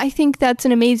 I think that's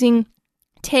an amazing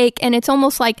take, and it's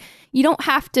almost like you don't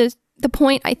have to, the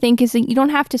point I think is that you don't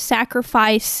have to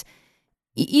sacrifice,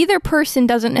 either person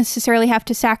doesn't necessarily have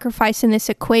to sacrifice in this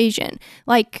equation,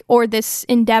 or this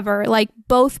endeavor. Like,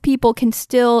 both people can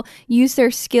still use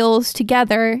their skills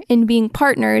together in being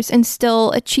partners and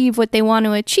still achieve what they want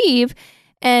to achieve.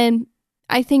 And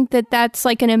I think that that's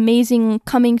like an amazing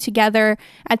coming together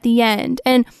at the end.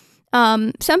 And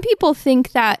some people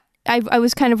think that, I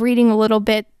was kind of reading a little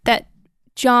bit, that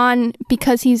John,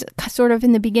 because he's sort of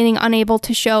in the beginning unable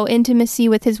to show intimacy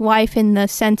with his wife in the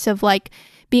sense of like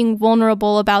being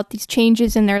vulnerable about these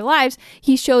changes in their lives.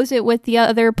 He shows it with the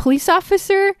other police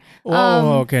officer.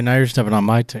 Okay, now you're stepping on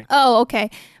my take. Oh, okay.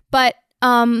 But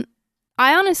I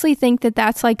honestly think that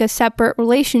that's like a separate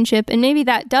relationship, and maybe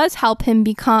that does help him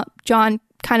become John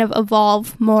kind of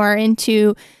evolve more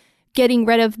into getting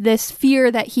rid of this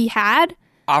fear that he had.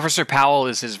 Officer Powell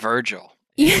is his Virgil.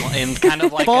 In kind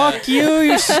of like Fuck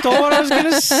you stole what I was going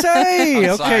to say. I'm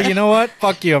Okay, sorry. you know what?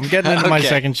 Fuck you. I'm getting into my Okay.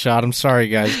 second shot. I'm sorry,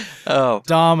 guys. Oh,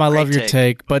 Dom, I love Great your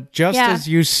take. But just Yeah. as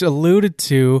you alluded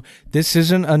to, this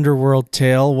is an underworld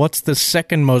tale. What's the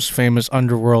second most famous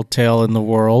underworld tale in the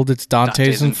world? It's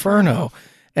Dante's Inferno.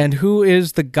 And who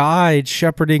is the guide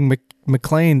shepherding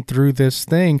McLean through this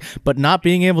thing, but not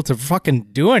being able to fucking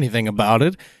do anything about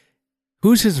it?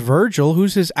 Who's his Virgil?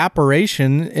 Who's his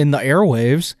apparition in the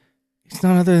airwaves? It's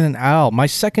none other than Al. My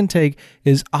second take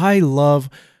is I love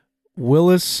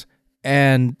Willis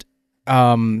and,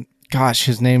 gosh,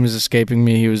 his name is escaping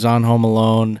me. He was on Home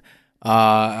Alone.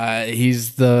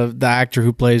 He's the actor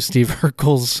who plays Steve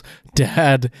Urkel's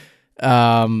dad.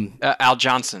 Al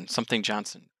Johnson, something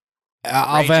Johnson.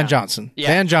 Al Ray Van Johnson. Johnson. Yeah.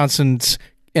 Van Johnson's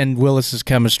and Willis's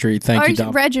chemistry. Thank you,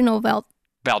 Dom. Reginald Val.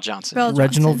 Val Johnson.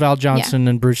 Reginald Val Johnson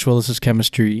and Bruce Willis's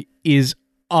chemistry is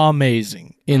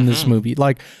amazing in this movie.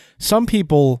 Like, some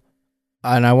people,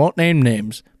 and I won't name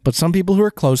names, but some people who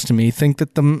are close to me think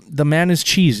that the man is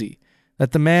cheesy,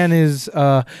 that the man is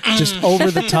just over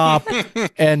the top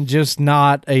and just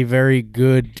not a very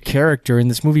good character in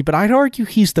this movie. But I'd argue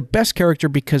he's the best character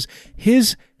because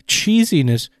his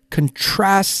cheesiness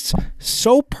contrasts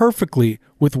so perfectly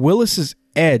with Willis's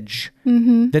edge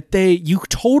that you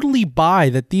totally buy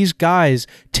that these guys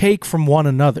take from one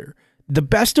another. The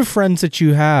best of friends that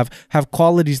you have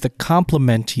qualities that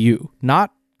complement you,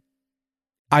 not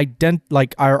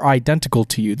are identical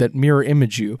to you, that mirror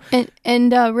image you.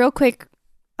 And real quick,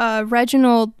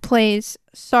 Reginald plays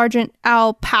Sergeant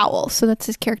Al Powell, so that's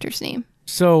his character's name.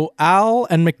 So Al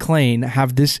and McLean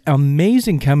have this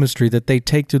amazing chemistry that they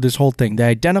take through this whole thing. They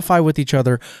identify with each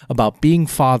other about being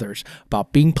fathers,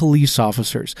 about being police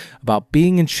officers, about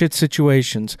being in shit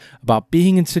situations, about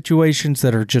being in situations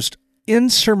that are just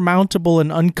insurmountable and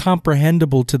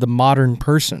uncomprehendable to the modern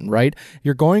person, right?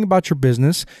 You're going about your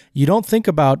business. You don't think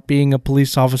about being a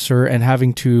police officer and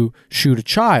having to shoot a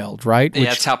child, right? Yeah,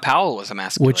 that's how Powell was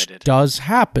emasculated. Which does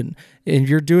happen. If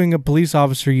you're doing a police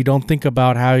officer, you don't think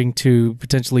about having to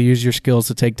potentially use your skills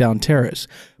to take down terrorists.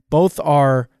 Both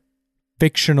are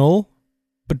fictional,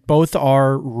 but both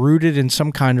are rooted in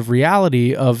some kind of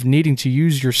reality of needing to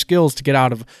use your skills to get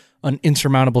out of an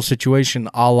insurmountable situation,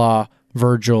 a la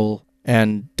Virgil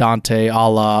and Dante, a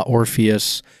la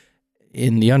Orpheus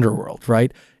in the underworld,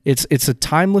 right? It's a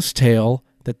timeless tale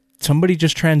that somebody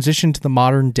just transitioned to the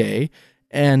modern day,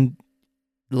 and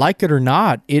like it or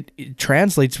not, it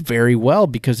translates very well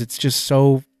because it's just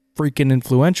so freaking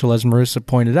influential, as Marissa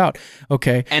pointed out.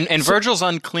 Okay. And Virgil's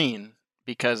unclean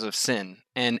because of sin,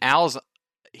 and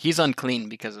he's unclean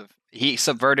because of he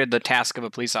subverted the task of a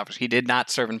police officer. He did not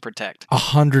serve and protect.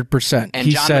 100%. And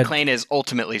John McClane is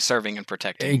ultimately serving and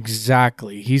protecting.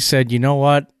 Exactly. He said, you know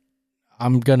what?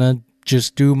 I'm going to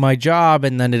just do my job.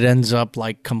 And then it ends up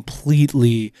like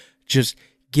completely just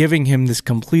giving him this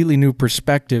completely new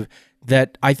perspective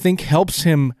that I think helps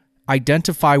him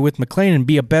identify with McClane and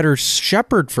be a better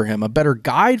shepherd for him, a better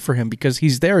guide for him, because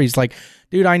he's there. He's like,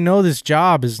 dude, I know this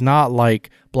job is not like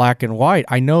black and white.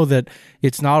 I know that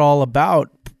it's not all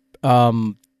about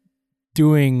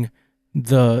doing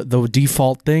the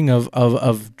default thing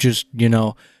of just, you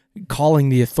know, calling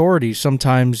the authorities.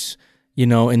 Sometimes, you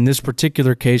know, in this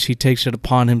particular case, he takes it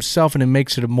upon himself and it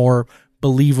makes it a more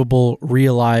believable,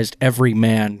 realized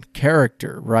everyman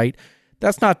character, right?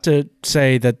 That's not to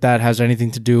say that that has anything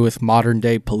to do with modern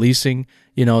day policing.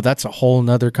 You know, that's a whole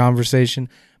nother conversation.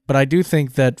 But I do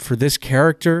think that for this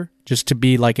character, just to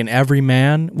be like an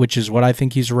everyman, which is what I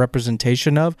think he's a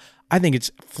representation of, I think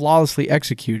it's flawlessly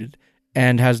executed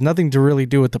and has nothing to really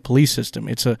do with the police system.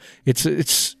 It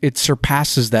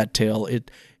surpasses that tale.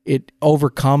 It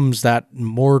overcomes that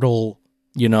mortal,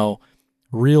 you know,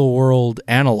 real world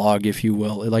analog, if you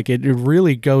will. Like it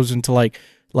really goes into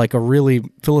like a really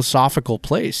philosophical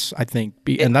place, I think.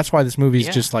 And that's why this movie's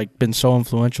just like been so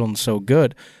influential and so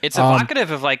good. It's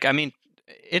evocative of like, I mean,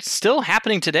 it's still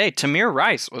happening today. Tamir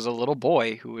Rice was a little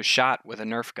boy who was shot with a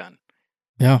Nerf gun.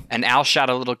 Yeah. And Al shot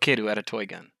a little kid who had a toy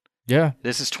gun. Yeah.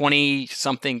 This is 20,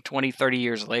 30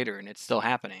 years later, and it's still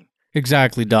happening.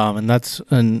 Exactly, Dom. And that's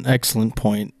an excellent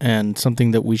point and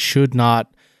something that we should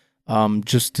not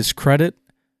just discredit.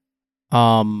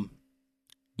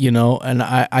 You know, and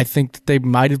I think that they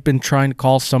might have been trying to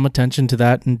call some attention to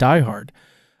that in Die Hard.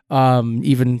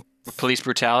 Even Police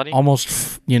brutality. almost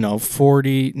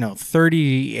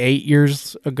 38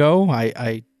 years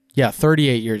ago.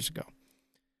 38 years ago,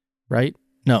 right?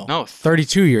 No,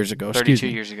 32 years ago. 32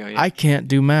 years ago. Yeah. I can't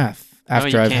do math after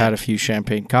you I've can't. had a few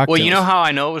champagne cocktails. Well, you know how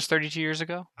I know it was 32 years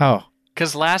ago? How?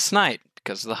 Because last night,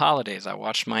 because of the holidays, I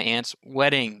watched my aunt's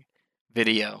wedding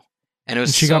video, and it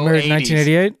was She so got married in 80s.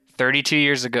 1988. 32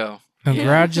 years ago.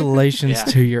 Congratulations Yeah.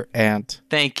 to your aunt.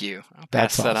 Thank you. I'll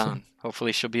That's pass that awesome. on.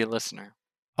 Hopefully, she'll be a listener.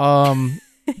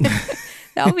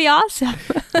 That would be awesome.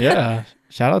 Yeah.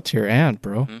 Shout out to your aunt,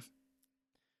 bro. Mhm.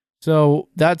 So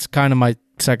that's kind of my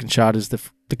second shot is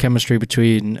the chemistry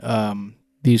between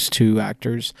these two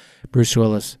actors, Bruce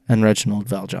Willis and Reginald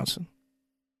Val Johnson.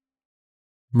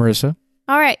 Marissa?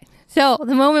 All right. So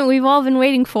the moment we've all been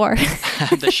waiting for.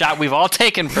 The shot we've all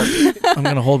taken from you. I'm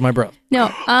going to hold my breath. No,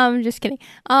 just kidding.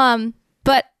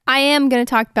 But I am going to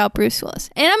talk about Bruce Willis.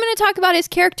 And I'm going to talk about his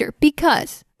character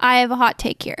because I have a hot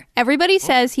take here. Everybody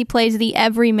says he plays the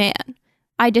everyman.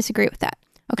 I disagree with that.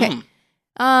 Okay.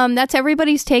 That's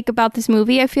everybody's take about this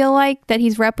movie, I feel like, that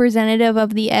he's representative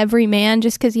of the everyman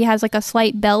just because he has like a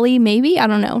slight belly, maybe. I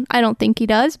don't know. I don't think he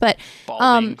does, but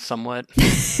Balding somewhat.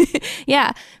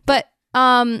 yeah. But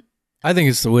I think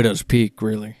it's the widow's peak,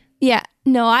 really. yeah,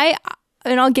 no,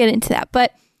 and I'll get into that.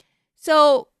 But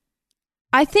so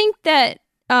I think that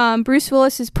Bruce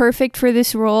Willis is perfect for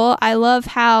this role. I love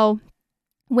how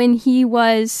when he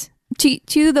was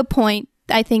to the point,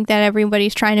 I think that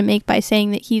everybody's trying to make by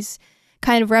saying that he's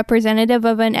kind of representative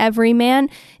of an everyman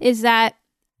is that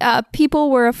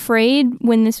people were afraid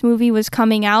when this movie was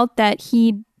coming out that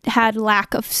he had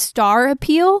lack of star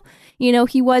appeal. You know,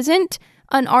 he wasn't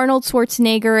an Arnold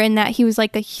Schwarzenegger in that he was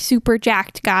like a super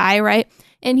jacked guy, right?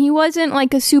 And he wasn't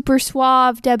like a super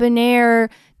suave, debonair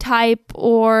type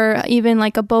or even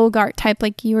like a Bogart type,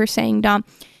 like you were saying, Dom.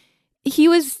 He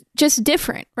was just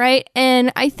different, right?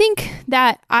 And I think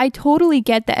that I totally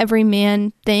get the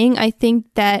everyman thing. I think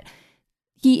that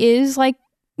he is like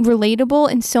relatable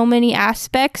in so many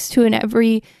aspects to an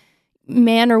every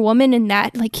man or woman in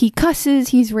that like he cusses,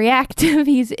 he's reactive,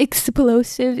 he's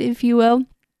explosive, if you will.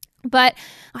 But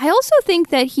I also think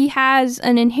that he has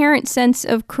an inherent sense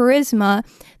of charisma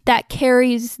that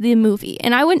carries the movie.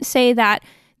 And I wouldn't say that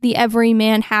the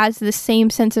everyman has the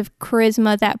same sense of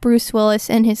charisma that Bruce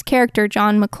Willis and his character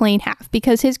John McClane have,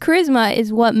 because his charisma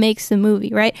is what makes the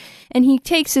movie, right? And he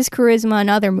takes his charisma in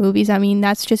other movies. I mean,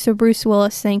 that's just a Bruce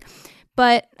Willis thing.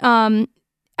 But I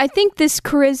think this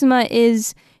charisma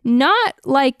is not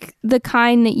like the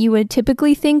kind that you would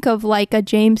typically think of, like a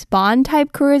James Bond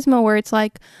type charisma where it's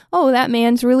like, oh, that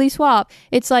man's really suave.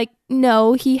 It's like,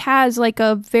 no, he has like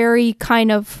a very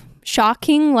kind of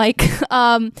shocking like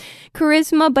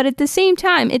charisma, but at the same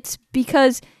time it's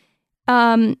because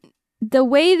the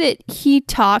way that he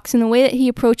talks and the way that he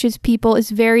approaches people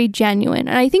is very genuine.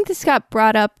 And I think this got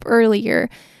brought up earlier,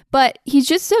 but he's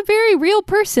just a very real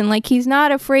person. Like, he's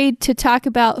not afraid to talk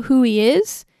about who he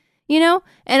is, you know?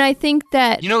 And I think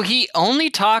that... You know, he only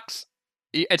talks...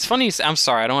 It's funny, I'm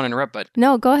sorry, I don't want to interrupt, but...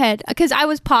 No, go ahead. Because I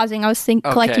was pausing. I was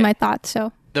collecting my thoughts,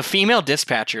 so... The female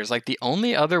dispatcher is like the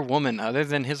only other woman other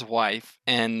than his wife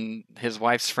and his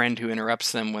wife's friend who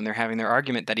interrupts them when they're having their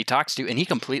argument that he talks to, and he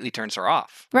completely turns her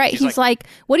off. Right, he's like,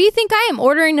 what do you think I am,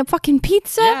 ordering a fucking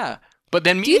pizza? Yeah. But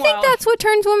then do you think that's what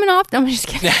turns women off? No, I'm just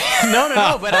kidding.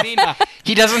 No, but I mean,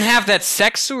 he doesn't have that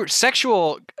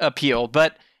sexual appeal,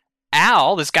 but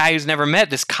Al, this guy who's never met,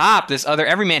 this cop, this other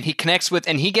everyman he connects with,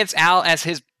 and he gets Al as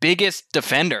his biggest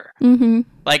defender. Mm-hmm.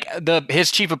 Like,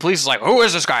 his chief of police is like, who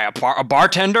is this guy, a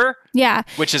bartender? Yeah.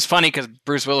 Which is funny because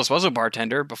Bruce Willis was a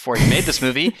bartender before he made this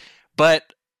movie,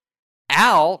 but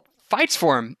Al fights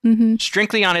for him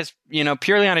strictly on his,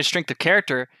 purely on his strength of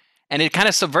character. And it kind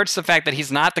of subverts the fact that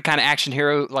he's not the kind of action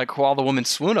hero like who all the women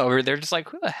swoon over. They're just like,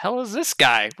 who the hell is this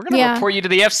guy? We're going to report you to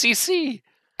the FCC.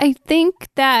 I think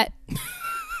that...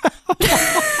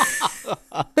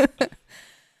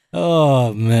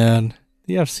 Oh, man.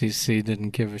 The FCC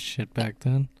didn't give a shit back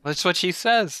then. That's what she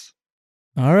says.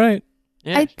 All right.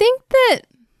 Yeah. I think that...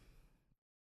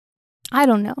 I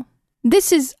don't know.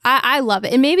 This is... I love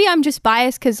it. And maybe I'm just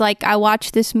biased because, like, I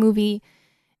watched this movie...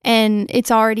 and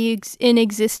it's already in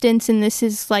existence, and this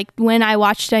is like when I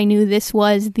watched it, I knew this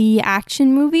was the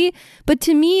action movie. But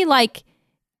to me, like,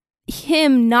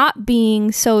 him not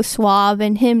being so suave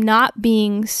and him not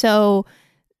being so,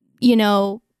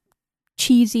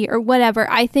 cheesy or whatever,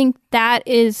 I think that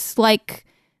is like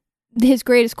his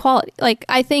greatest quality. Like,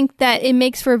 I think that it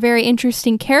makes for a very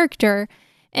interesting character,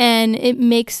 and it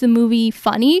makes the movie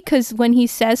funny because when he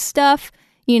says stuff,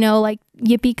 like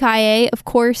yippee-ki-yay, of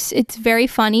course, it's very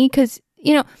funny because,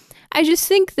 I just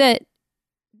think that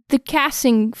the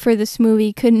casting for this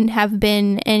movie couldn't have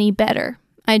been any better.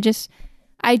 I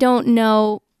don't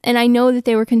know, and I know that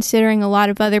they were considering a lot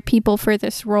of other people for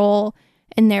this role,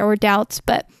 and there were doubts,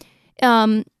 but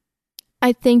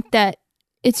I think that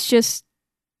it's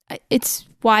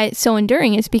why it's so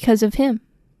enduring is because of him.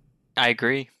 I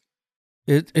agree.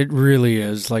 It really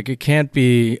is. Like, it can't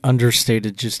be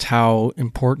understated just how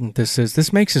important this is.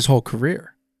 This makes his whole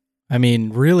career. I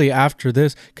mean, really after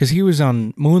this, because he was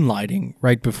on Moonlighting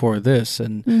right before this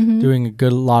and doing a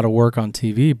lot of work on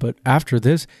TV. But after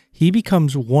this, he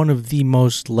becomes one of the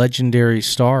most legendary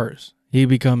stars. He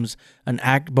becomes an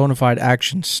bona fide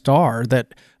action star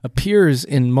that appears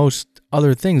in most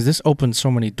other things. This opens so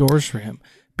many doors for him.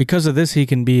 Because of this, he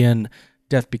can be in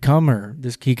Death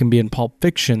Becomer. He can be in Pulp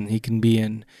Fiction. He can be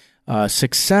in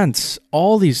Sixth Sense.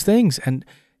 All these things. And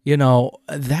you know,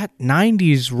 that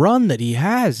 90s run that he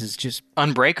has is just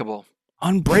unbreakable.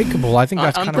 I think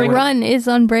that's kind of the run is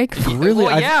unbreakable. Really,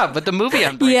 well, yeah, but the movie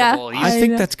Unbreakable. Yeah, I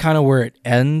think that's kind of where it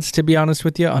ends, to be honest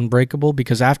with you, Unbreakable,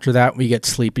 because after that we get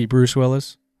Sleepy Bruce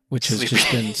Willis, which has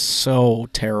just been so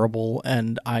terrible,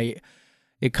 and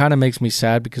it kind of makes me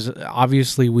sad because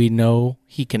obviously we know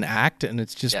he can act, and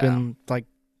it's just been like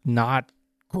not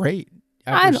great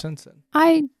ever since then.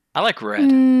 I like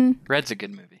Red. Red's a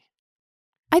good movie.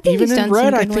 I think even he's done in Red,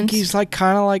 some I good think ones. he's like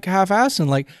kind of like half-assing.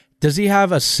 Like, does he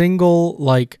have a single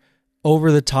like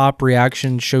over-the-top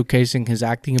reaction showcasing his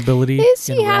acting ability? Is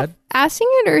in he Red? half-assing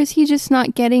it, or is he just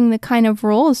not getting the kind of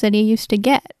roles that he used to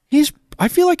get? I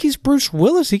feel like he's Bruce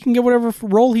Willis. He can get whatever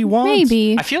role he wants.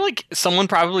 Maybe. I feel like someone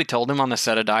probably told him on the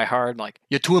set of Die Hard, like,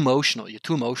 you're too emotional,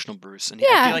 Bruce. And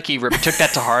I feel like he took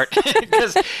that to heart.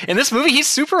 Because in this movie, he's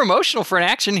super emotional for an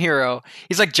action hero.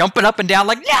 He's like jumping up and down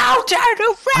like, no, turn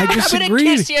around, I'm going to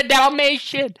kiss you,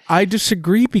 Dalmatian. I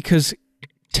disagree because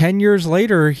 10 years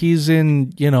later, he's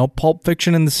in, Pulp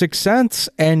Fiction and The Sixth Sense,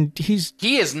 and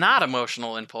he is not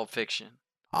emotional in Pulp Fiction.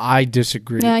 I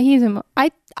disagree. Yeah,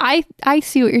 I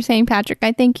see what you're saying, Patrick.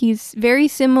 I think he's very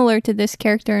similar to this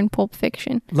character in Pulp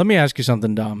Fiction. Let me ask you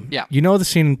something, Dom. Yeah. You know the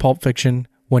scene in Pulp Fiction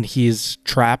when he's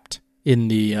trapped in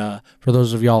the, for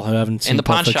those of y'all who haven't seen in the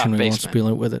Pulp pawn shop Fiction, we won't basement. spiel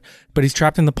it with it, but he's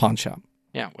trapped in the pawn shop.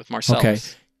 Yeah, with Marcellus. Okay.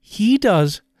 He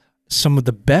does some of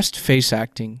the best face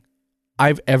acting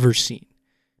I've ever seen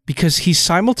because he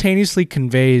simultaneously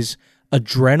conveys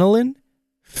adrenaline,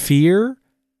 fear,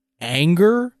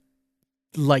 anger,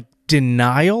 like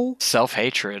denial,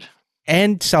 self-hatred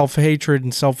and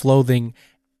self-loathing,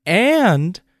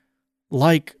 and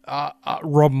like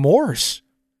remorse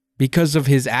because of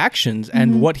his actions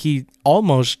and what he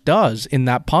almost does in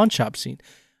that pawn shop scene.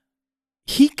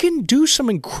 He can do some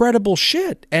incredible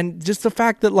shit. And just the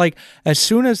fact that, like, as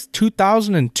soon as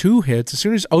 2002 hits, as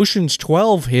soon as Ocean's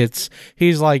 12 hits,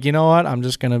 he's like, you know what? I'm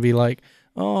just going to be like,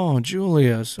 oh,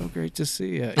 Julia, so great to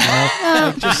see you.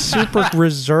 Like, just super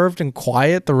reserved and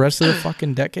quiet the rest of the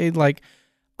fucking decade. Like,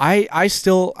 I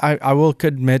will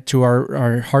admit to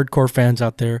our hardcore fans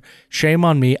out there, shame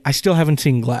on me. I still haven't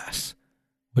seen Glass,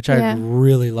 which I'd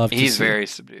really love to see. He's very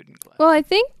subdued in Glass. Well, I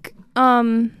think...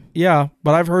 yeah,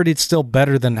 but I've heard it's still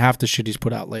better than half the shit he's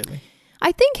put out lately.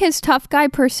 I think his tough guy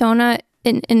persona,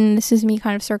 and this is me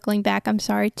kind of circling back, I'm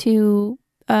sorry, to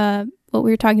what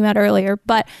we were talking about earlier,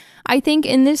 but I think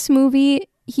in this movie,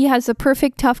 he has a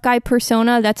perfect tough guy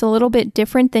persona that's a little bit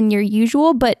different than your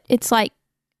usual, but it's like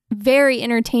very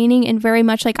entertaining and very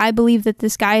much like, I believe that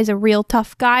this guy is a real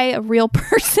tough guy, a real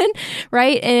person,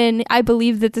 right? And I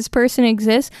believe that this person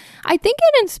exists. I think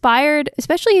it inspired,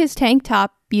 especially his tank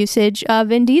top usage, of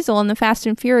Vin Diesel in the Fast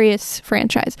and Furious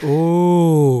franchise.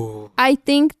 Ooh. I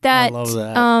think that, I love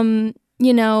that.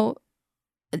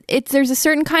 there's a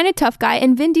certain kind of tough guy,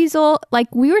 and Vin Diesel,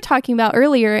 like we were talking about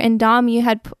earlier, and Dom, you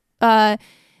had, I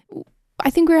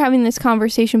think we were having this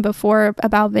conversation before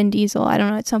about Vin Diesel, I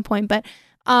don't know, at some point, but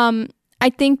I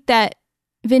think that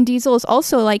Vin Diesel is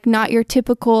also like not your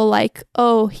typical, like,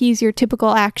 oh, he's your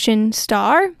typical action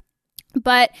star,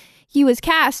 but he was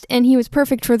cast and he was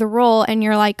perfect for the role, and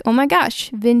you're like, oh my gosh,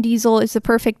 Vin Diesel is the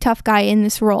perfect tough guy in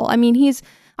this role. I mean, he's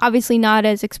obviously not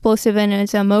as explosive and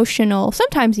as emotional,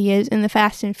 sometimes he is in the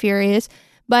Fast and Furious,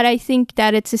 but I think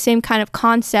that it's the same kind of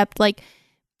concept. Like,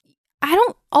 I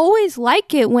don't always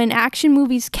like it when action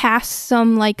movies cast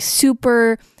some like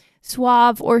super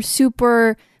suave or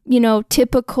super,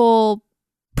 typical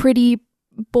pretty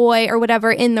boy or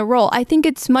whatever in the role. I think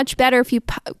it's much better if you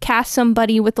cast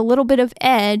somebody with a little bit of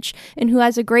edge and who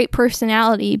has a great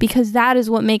personality, because that is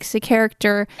what makes the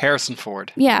character. Harrison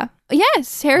Ford. Yeah.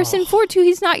 Yes, Harrison Ford too.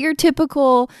 He's not your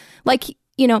typical, like,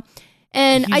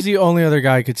 and he's the only other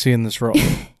guy I could see in this role.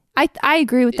 I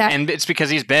agree with that. And it's because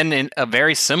he's been in a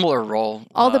very similar role.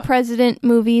 All the president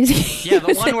movies. Yeah,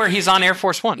 the one where he's on Air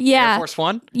Force One. Yeah. Air Force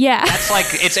One. Yeah. That's like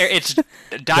it's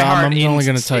Die Dom, Hard I'm only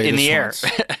gonna tell you in this the air. once.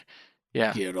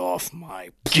 Yeah. Get off my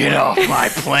Get off my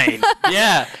plane.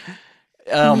 Yeah.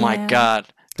 Oh my Yeah. God.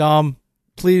 Dom,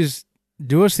 please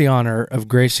do us the honor of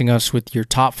gracing us with your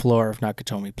top floor of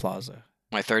Nakatomi Plaza.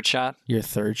 My third shot. Your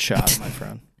third shot, my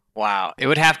friend. Wow. It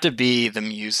would have to be the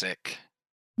music.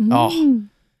 Oh.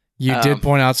 You Um, did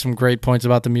point out some great points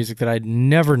about the music that I'd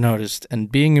never noticed.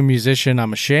 And being a musician,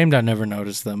 I'm ashamed I never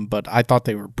noticed them, but I thought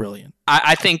they were brilliant.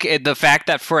 I think the fact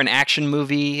that for an action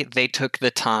movie, they took the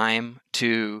time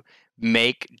to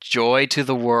make Joy to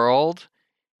the World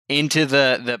into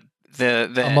the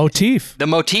A motif. the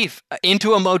motif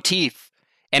into a motif.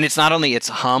 And it's not only it's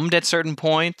hummed at certain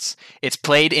points, it's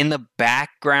played in the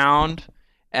background.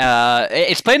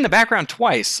 It's played in the background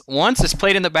twice. Once it's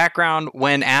played in the background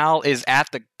when Al is at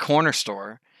the corner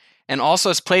store, and also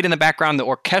it's played in the background the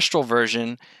orchestral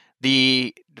version,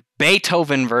 the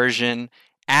Beethoven version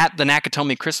at the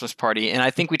Nakatomi Christmas party. And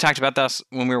I think we talked about this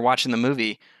when we were watching the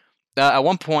movie. At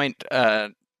one point,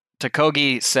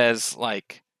 Takagi says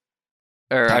like,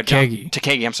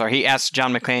 Takagi, I'm sorry. He asked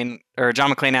John McClane, or John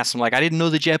McClane asked him like, I didn't know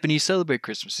the Japanese celebrate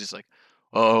Christmas. He's like,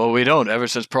 oh, we don't. Ever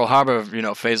since Pearl Harbor,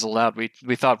 fizzled out, we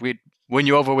thought we'd win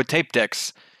you over with tape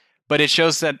decks. But it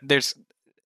shows that there's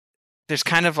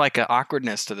kind of like an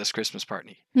awkwardness to this Christmas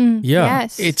party. Yeah.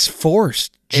 Yes. It's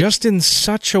forced just in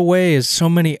such a way as so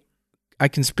many, I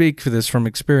can speak for this from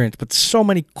experience, but so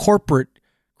many corporate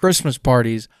Christmas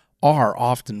parties are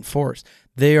often forced.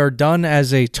 They are done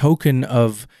as a token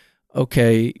of,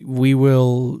 okay, we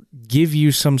will give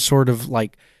you some sort of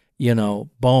like,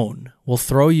 bone. We'll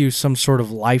throw you some sort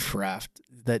of life raft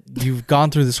that you've gone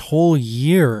through this whole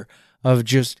year of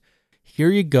just,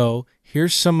 here you go.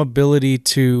 Here's some ability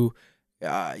to,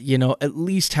 at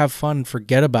least have fun,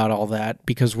 forget about all that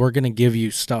because we're going to give you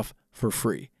stuff for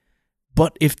free.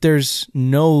 But if there's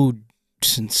no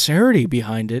sincerity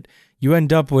behind it, you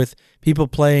end up with people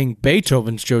playing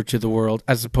Beethoven's Joy to the World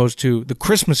as opposed to the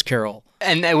Christmas Carol.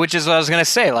 And which is what I was going to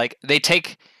say. Like, they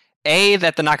take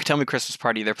that the Nakatomi Christmas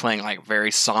party, they're playing like very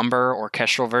somber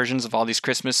orchestral versions of all these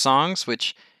Christmas songs,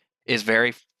 which is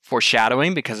very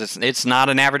foreshadowing because it's not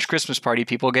an average Christmas party.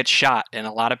 People get shot and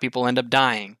a lot of people end up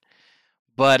dying.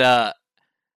 But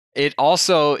it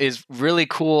also is really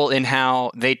cool in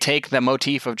how they take the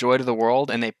motif of Joy to the World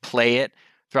and they play it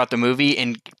throughout the movie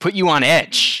and put you on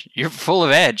edge. You're full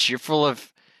of edge. You're full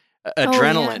of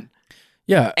adrenaline.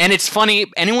 Yeah. And it's funny,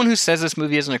 anyone who says this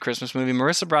movie isn't a Christmas movie,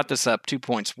 Marissa brought this up, 2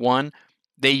 points. One,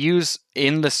 they use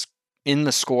in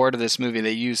the score to this movie,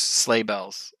 they use sleigh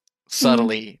bells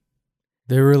subtly.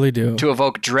 They really do. To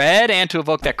evoke dread and to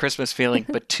evoke that Christmas feeling.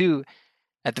 But two,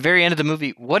 at the very end of the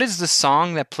movie, what is the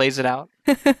song that plays it out?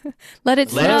 Let it Let it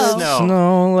snow. snow.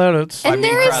 Snow, let it snow. And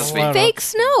there is Crosby. fake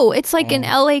snow. It's like an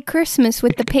LA Christmas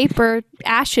with the paper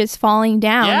ashes falling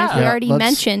down, as we Yeah. already Let's-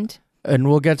 mentioned. And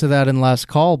we'll get to that in last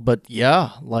call, but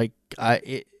yeah, like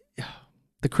the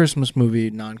Christmas movie,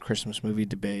 non-Christmas movie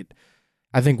debate.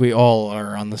 I think we all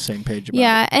are on the same page about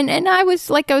Yeah, and I was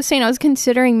saying, I was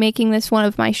considering making this one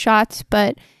of my shots,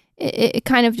 but it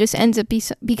kind of just ends up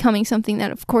becoming something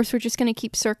that, of course, we're just going to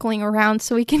keep circling around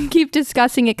so we can keep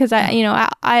discussing it because I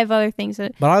have other things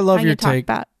that But I love I your can talk take.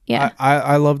 about. Yeah,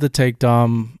 I love the take,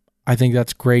 Dom. I think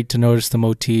that's great to notice the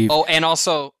motif. Oh, and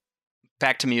also,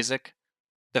 back to music.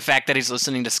 The fact that he's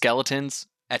listening to Skeletons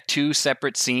at 2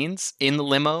 separate scenes in the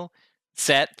limo,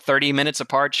 set 30 minutes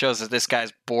apart, shows that this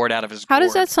guy's bored out of his How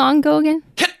does that song go again?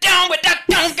 Get down with that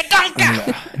donka donka!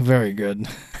 Yeah, very good.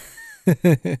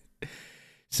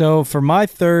 So for my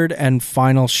third and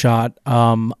final shot,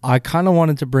 I kind of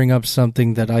wanted to bring up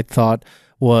something that I thought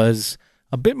was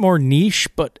a bit more niche,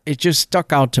 but it just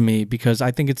stuck out to me because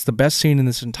I think it's the best scene in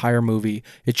this entire movie.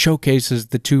 It showcases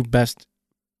the two best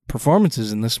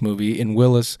performances in this movie in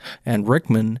Willis and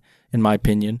Rickman, in my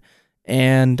opinion.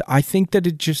 And I think that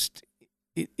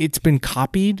it's been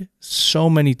copied so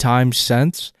many times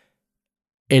since,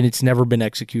 and it's never been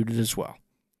executed as well.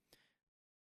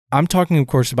 I'm talking, of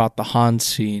course, about the Hans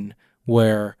scene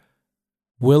where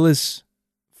Willis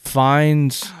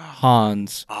finds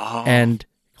Hans and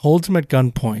holds him at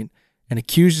gunpoint and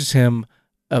accuses him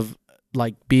of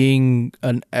like being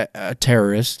a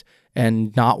terrorist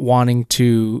and not wanting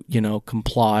to,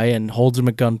 comply, and holds him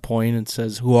at gunpoint and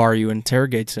says, "Who are you?"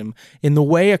 interrogates him in the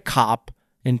way a cop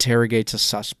interrogates a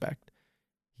suspect.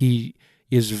 He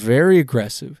is very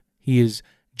aggressive. He is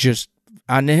just,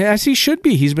 and as he should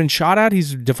be. He's been shot at.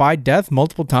 He's defied death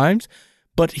multiple times,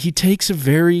 but he takes a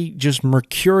very just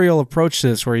mercurial approach to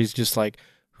this where he's just like,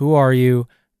 "Who are you?"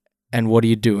 and what are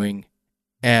you doing?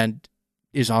 And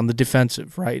is on the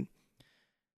defensive, right?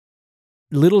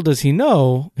 Little does he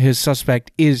know, his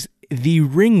suspect is the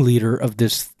ringleader of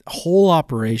this whole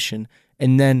operation.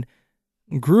 And then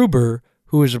Gruber,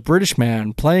 who is a British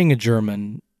man playing a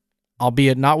German,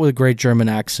 albeit not with a great German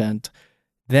accent,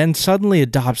 then suddenly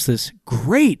adopts this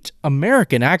great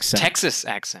American accent. Texas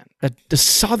accent. A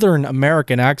Southern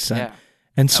American accent. Yeah.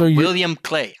 And so you William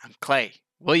Clay. I'm Clay.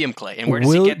 William Clay. And where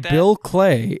does he get that? Bill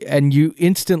Clay. And you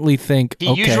instantly think, He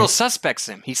okay. usual suspects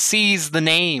him. He sees the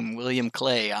name William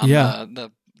Clay on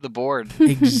the board.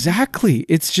 Exactly.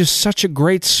 It's just such a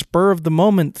great spur of the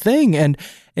moment thing. And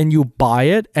you buy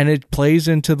it, and it plays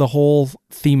into the whole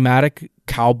thematic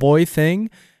cowboy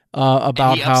thing about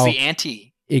and he ups how the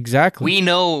ante. Exactly. We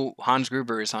know Hans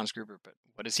Gruber is Hans Gruber, but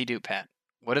what does he do, Pat?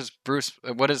 What does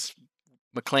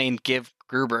McClane give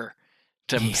Gruber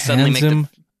to he suddenly hands make him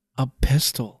a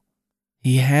pistol.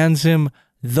 He hands him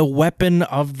the weapon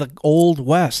of the Old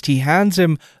West. He hands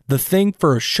him the thing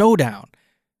for a showdown,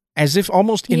 as if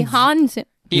almost He Hans him.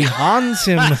 He hands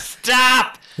him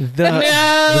Stop! the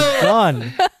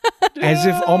gun, as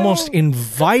if almost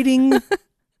inviting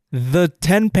the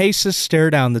 10 paces stare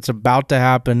down that's about to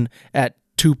happen at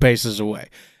 2 paces away.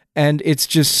 And it's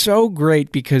just so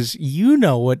great because you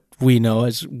know what we know,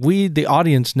 as we, the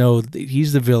audience, know that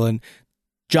he's the villain.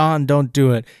 John, don't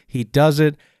do it. He does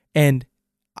it. And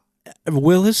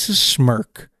Willis's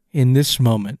smirk in this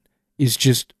moment is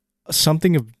just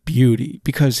something of beauty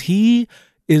because he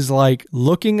is like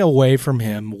looking away from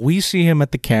him. We see him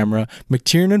at the camera.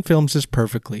 McTiernan films this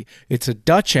perfectly. It's a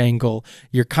Dutch angle.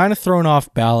 You're kind of thrown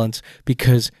off balance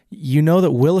because you know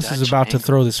that Willis is about to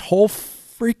throw this whole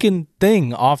freaking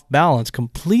thing off balance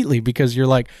completely because you're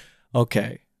like,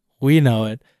 okay, we know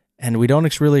it. And we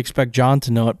don't really expect John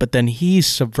to know it, but then he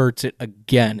subverts it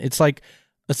again. It's like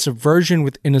a subversion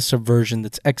within a subversion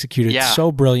that's executed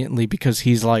so brilliantly because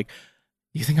he's like,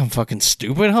 you think I'm fucking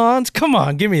stupid, Hans? Come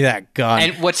on, give me that gun.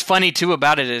 And what's funny, too,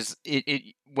 about it is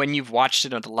it when you've watched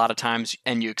it a lot of times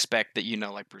and you expect that,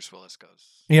 like Bruce Willis goes.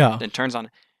 Yeah. Then turns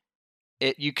on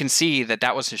it. You can see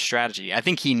that was his strategy. I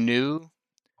think he knew.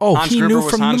 Oh, Hans he Gruber knew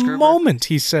was from Hans the Gruber. moment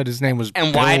he said his name was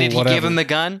And Bill, why did he whatever. give him the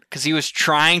gun? Because he was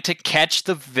trying to catch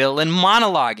the villain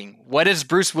monologuing. What does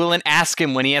Bruce Willis ask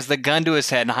him when he has the gun to his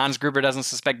head and Hans Gruber doesn't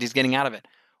suspect he's getting out of it?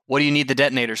 What do you need the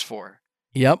detonators for?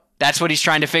 Yep. That's what he's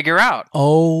trying to figure out.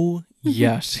 Oh,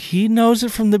 yes. He knows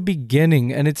it from the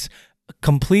beginning, and it's a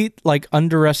complete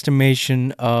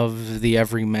underestimation of the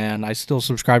everyman. I still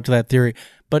subscribe to that theory,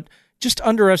 but just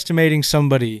underestimating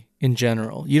somebody in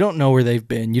general. You don't know where they've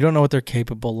been. You don't know what they're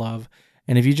capable of.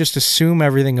 And if you just assume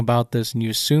everything about this and you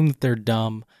assume that they're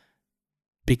dumb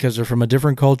because they're from a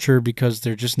different culture, because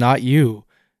they're just not you,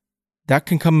 that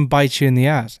can come and bite you in the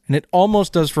ass. And it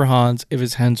almost does for Hans if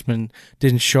his henchman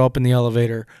didn't show up in the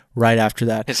elevator right after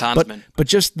that. His Hansman. But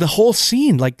just the whole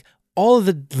scene, all of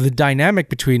the dynamic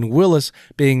between Willis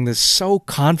being this so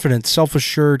confident,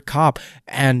 self-assured cop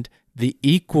and the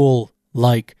equal,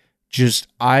 just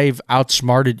I've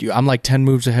outsmarted you. I'm 10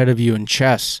 moves ahead of you in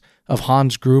chess of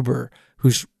Hans Gruber,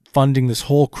 who's funding this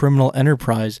whole criminal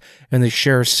enterprise, and they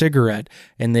share a cigarette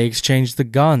and they exchange the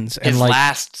guns. His and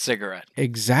last cigarette.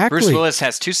 Exactly. Bruce Willis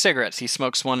has 2 cigarettes. He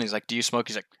smokes one. He's like, do you smoke?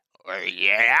 He's like,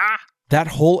 yeah. That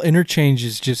whole interchange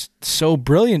is just so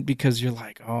brilliant because you're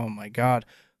like, oh my God,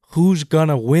 who's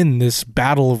gonna win this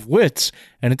battle of wits?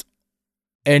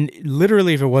 And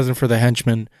literally, if it wasn't for the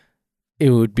henchman, it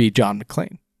would be John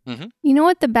McClane. Mm-hmm. You know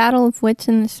what the Battle of Wits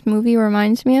in this movie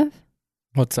reminds me of?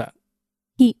 What's that?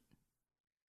 Heat.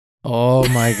 Oh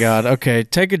my God. Okay,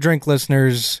 take a drink,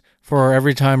 listeners, for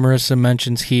every time Marissa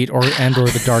mentions Heat or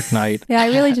The Dark Knight. Yeah, I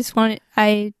really just want it.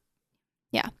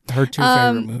 Her 2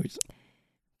 favorite movies.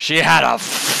 She had a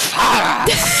fire.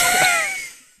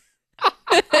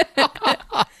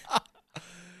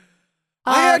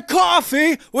 I had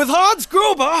coffee with Hans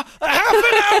Gruber a half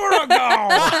an hour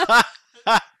ago.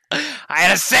 I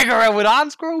had a cigarette with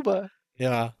Hans Gruber.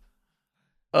 Yeah.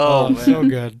 Oh, man. So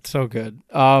good. So good.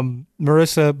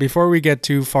 Marissa, before we get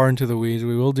too far into the weeds,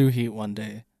 we will do Heat one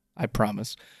day. I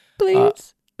promise.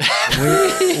 Please.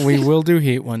 We will do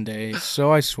Heat one day,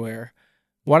 so I swear.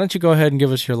 Why don't you go ahead and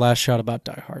give us your last shot about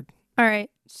Die Hard? All right.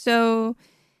 So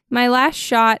my last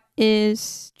shot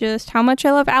is just how much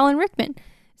I love Alan Rickman.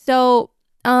 So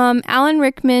Alan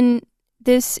Rickman,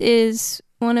 this is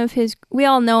one of his, we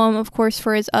all know him, of course,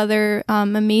 for his other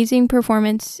amazing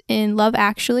performance in Love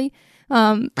Actually.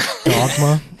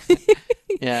 Dogma?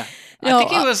 Yeah. No, I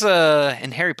think he was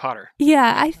in Harry Potter.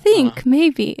 Yeah, I think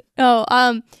maybe.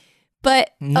 Oh,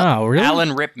 but No, really?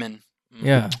 Alan Rickman.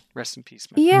 Yeah. Rest in peace,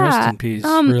 man. Yeah. Rest in peace.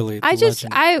 Really. the legend.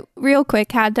 I real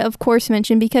quick had to, of course,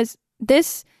 mention because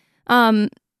this, of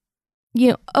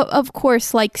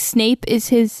course, like Snape is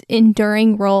his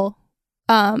enduring role.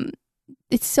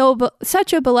 It's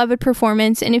such a beloved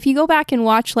performance, and if you go back and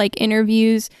watch like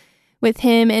interviews with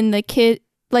him and the kid,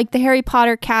 like the Harry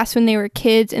Potter cast when they were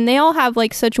kids, and they all have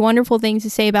like such wonderful things to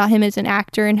say about him as an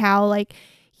actor and how like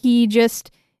he just,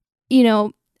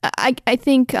 I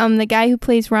think the guy who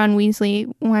plays Ron Weasley,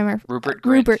 Rupert Grint.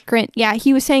 Rupert Grint, yeah,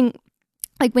 he was saying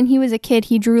like when he was a kid,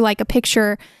 he drew like a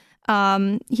picture.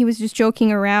 He was just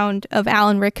joking around of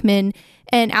Alan Rickman,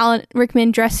 and Alan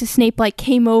Rickman dressed as Snape like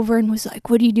came over and was like,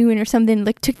 "What are you doing?" or something,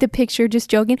 like took the picture just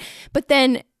joking. But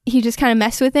then he just kind of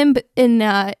messed with him. But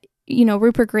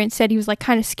Rupert Grint said he was like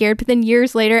kind of scared. But then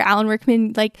years later, Alan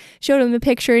Rickman like showed him the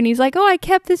picture, and he's like, "Oh, I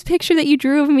kept this picture that you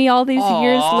drew of me all these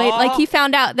years late." Like he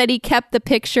found out that he kept the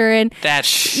picture, and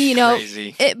That's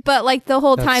crazy. But like the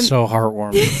whole That's time, so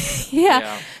heartwarming.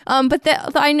 yeah. But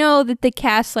I know that the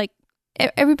cast, like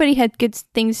everybody had good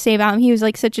things to say about him. He was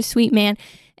like such a sweet man,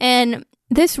 and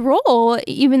this role,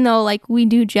 even though like we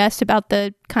do jest about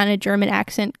the kind of German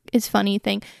accent is funny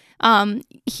thing,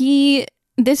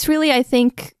 this really, I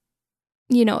think,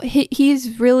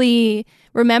 he's really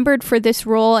remembered for this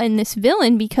role and this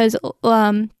villain because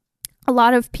a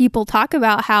lot of people talk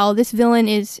about how this villain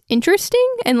is interesting,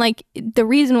 and like the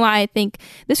reason why I think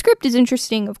the script is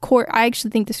interesting, of course, I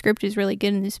actually think the script is really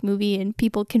good in this movie, and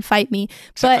people can fight me.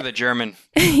 Except for the German.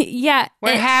 Yeah.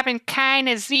 Wir haben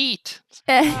keine Zeit.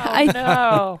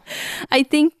 No. I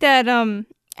think that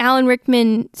Alan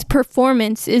Rickman's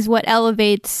performance is what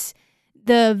elevates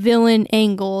the villain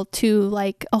angle to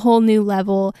like a whole new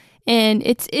level. And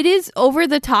it is over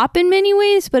the top in many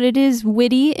ways, but it is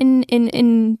witty,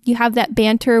 and you have that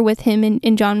banter with him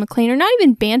and John McClane, or not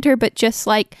even banter, but just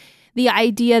like the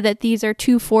idea that these are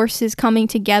two forces coming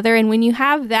together. And when you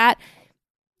have that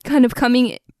kind of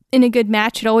coming in a good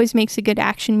match, it always makes a good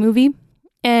action movie.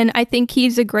 And I think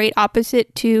he's a great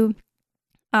opposite to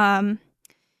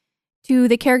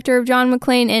the character of John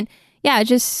McClane. And yeah,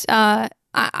 just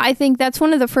I think that's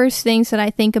one of the first things that I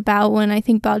think about when I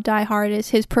think about Die Hard is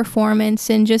his performance,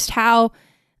 and just how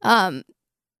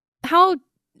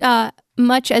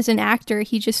much as an actor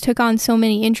he just took on so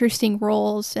many interesting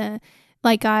roles.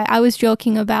 Like I was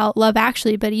joking about Love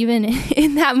Actually, but even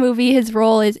in that movie, his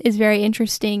role is very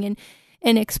interesting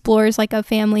and explores like a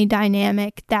family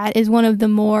dynamic that is one of the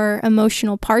more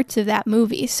emotional parts of that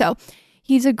movie. So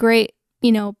he's a great,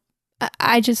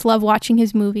 I just love watching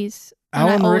his movies, and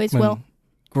Alan I always Rickman, will.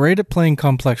 great at playing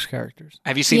complex characters.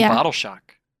 Have you seen Yeah. Bottle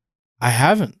Shock? I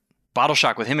haven't. Bottle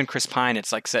Shock with him and Chris Pine.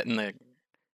 It's like set in the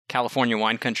California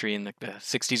wine country in like the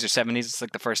 60s or 70s. It's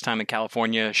like the first time in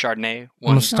California Chardonnay I'm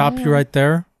won. gonna stop you right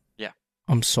there. Yeah.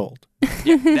 I'm sold.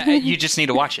 You just need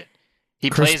to watch it. He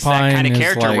Chris plays Pine that kind of is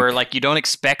character like- where like you don't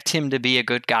expect him to be a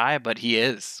good guy, but he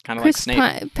is kind of like Chris Snape.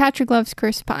 Pine, Patrick loves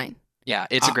Chris Pine. Yeah,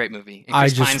 it's a great movie. And I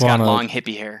Chris just Pine's got wanna- long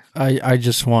hippie hair. I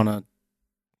just wanna.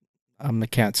 I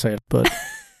can't say it, but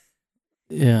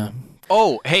yeah.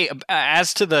 Oh, hey,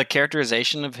 as to the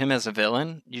characterization of him as a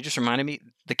villain, you just reminded me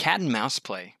the cat and mouse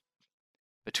play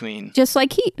between. Just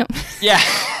like Heat. No. Yeah.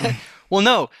 Well,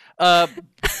 no.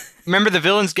 Remember, the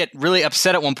villains get really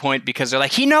upset at one point because they're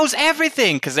like, he knows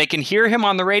everything, because they can hear him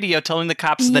on the radio telling the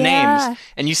cops the Yeah. names.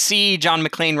 And you see John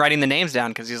McClane writing the names down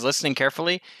because he's listening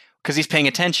carefully, because he's paying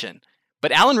attention.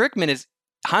 But Alan Rickman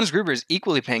Hans Gruber is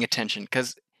equally paying attention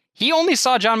because he only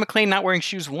saw John McClane not wearing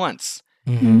shoes once.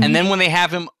 Mhm. And then when they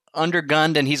have him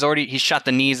undergunned and he's shot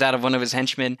the knees out of one of his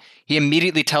henchmen, he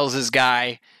immediately tells his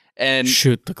guy, and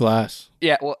Shoot the glass.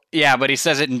 yeah, but he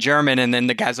says it in German, and then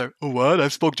the guy's like, "Oh, what?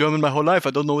 I've spoke German my whole life. I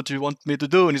don't know what you want me to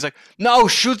do." And he's like, "No,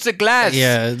 shoot the glass."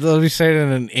 Yeah, let me say it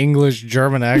in an English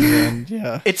German accent.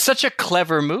 Yeah. It's such a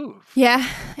clever move. Yeah.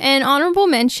 And honorable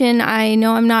mention, I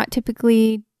know I'm not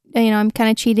typically, I'm kind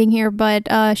of cheating here, but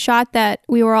a shot that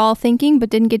we were all thinking but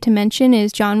didn't get to mention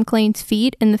is John McClane's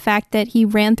feet, and the fact that he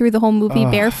ran through the whole movie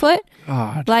barefoot.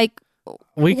 God. Like,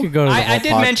 We could go to the whole I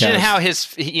did mention podcast. how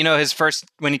his first,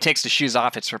 when he takes the shoes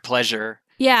off, it's for pleasure.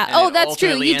 yeah. and Oh, it that's true.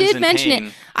 ultimately You ends did in mention pain.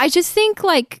 it. I just think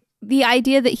like the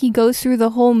idea that he goes through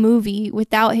the whole movie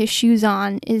without his shoes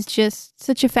on is just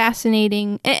such a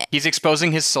fascinating. He's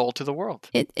exposing his soul to the world.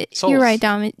 Souls. You're right,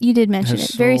 Dom. You did mention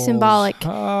His it. Very souls. symbolic.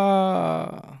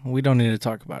 We don't need to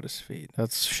talk about his feet.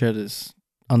 That shit is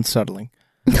unsettling.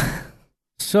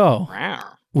 So, Wow.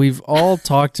 we've all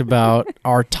talked about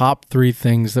our top 3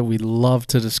 things that we love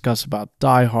to discuss about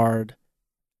Die Hard.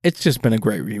 It's just been a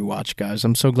great rewatch, guys.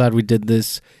 I'm so glad we did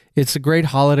this. It's a great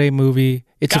holiday movie.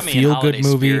 It's Got a me in feel-good holiday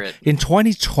movie. spirit. In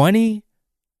 2020,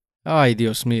 ay,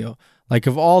 Dios mío. Like,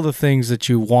 of all the things that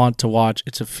you want to watch,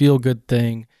 it's a feel-good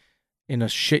thing in a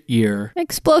shit year.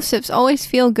 Explosives, always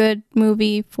feel good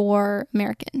movie for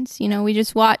Americans. You know, we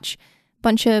just watch a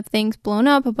bunch of things blown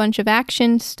up, a bunch of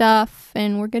action stuff,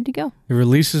 and we're good to go. It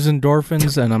releases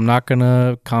endorphins, and I'm not going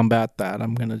to combat that.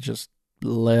 I'm going to just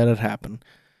let it happen.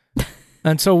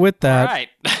 And so with that, All right.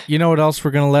 you know what else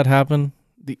we're going to let happen?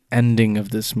 The ending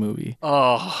of this movie.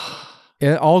 Oh.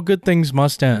 All good things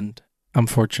must end,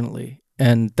 unfortunately.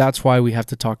 And that's why we have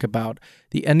to talk about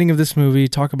the ending of this movie,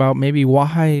 talk about maybe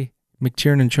why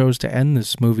McTiernan chose to end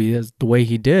this movie as the way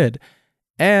he did,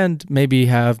 and maybe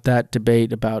have that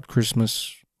debate about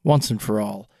Christmas once and for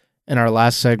all in our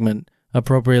last segment,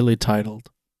 appropriately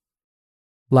titled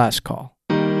Last Call.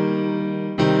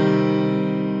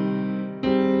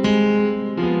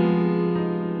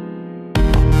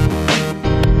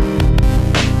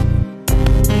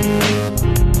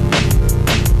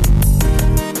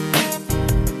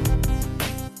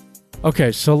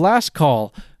 Okay, so last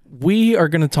call. We are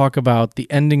going to talk about the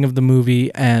ending of the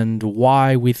movie and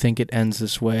why we think it ends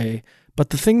this way. But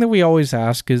the thing that we always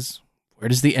ask is, where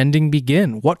does the ending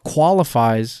begin? What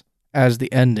qualifies as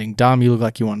the ending? Dom, you look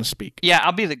like you want to speak. Yeah,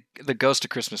 I'll be the ghost of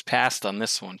Christmas past on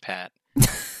this one, Pat.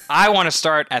 I want to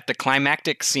start at the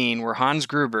climactic scene where Hans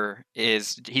Gruber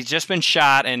he's just been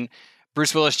shot, and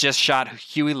Bruce Willis just shot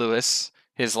Huey Lewis,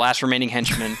 his last remaining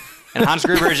henchman. And Hans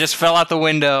Gruber just fell out the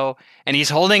window, and he's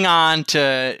holding on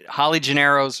to Holly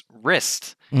Gennaro's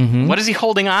wrist. Mm-hmm. What is he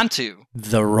holding on to?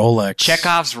 The Rolex.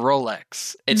 Chekhov's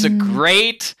Rolex. It's a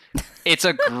great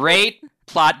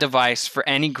plot device for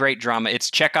any great drama.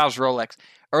 It's Chekhov's Rolex.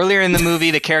 Earlier in the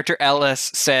movie, the character Ellis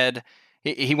said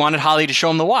he wanted Holly to show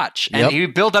him the watch, and he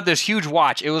built up this huge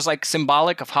watch. It was like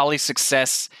symbolic of Holly's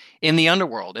success in the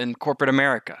underworld, in corporate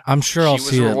America. I'm sure I'll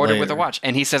see it She was rewarded later. with a watch,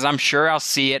 and he says, "I'm sure I'll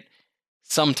see it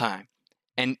sometime."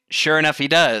 And sure enough, he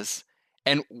does.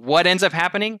 And what ends up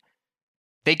happening?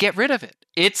 They get rid of it.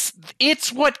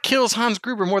 It's what kills Hans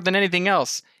Gruber more than anything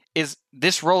else, is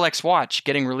this Rolex watch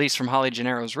getting released from Holly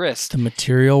Gennaro's wrist, The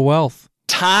material wealth.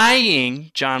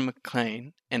 tying John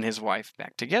McClane and his wife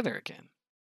back together again.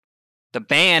 The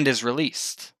band is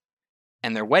released,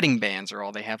 and their wedding bands are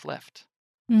all they have left.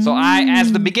 So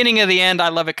as the beginning of the end, I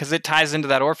love it because it ties into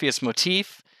that Orpheus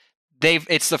motif.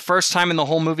 It's the first time in the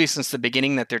whole movie since the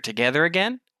beginning that they're together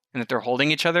again and that they're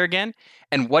holding each other again.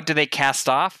 And what do they cast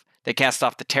off? They cast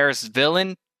off the terrorist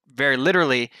villain, very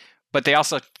literally, but they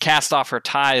also cast off her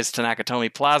ties to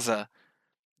Nakatomi Plaza.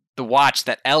 The watch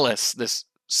that Ellis, this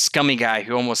scummy guy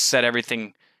who almost set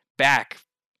everything back,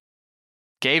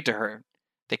 gave to her.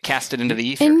 They cast it into the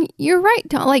ether. And you're right,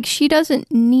 Tom. Like, she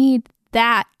doesn't need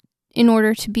that in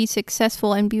order to be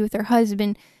successful and be with her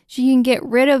husband. She can get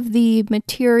rid of the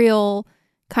material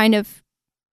kind of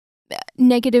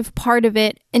negative part of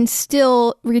it and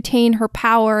still retain her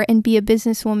power and be a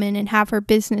businesswoman and have her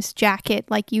business jacket,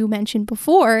 like you mentioned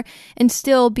before, and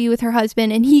still be with her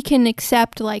husband. And he can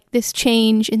accept like this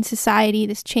change in society,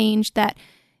 this change that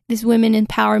this women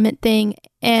empowerment thing,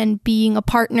 and being a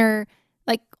partner,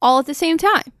 like all at the same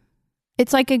time.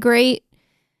 It's like a great,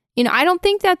 I don't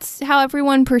think that's how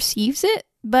everyone perceives it,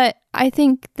 but I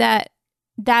think that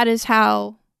is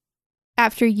how,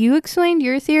 after you explained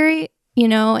your theory,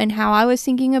 and how I was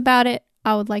thinking about it,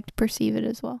 I would like to perceive it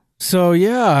as well. So,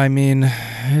 yeah, I mean, and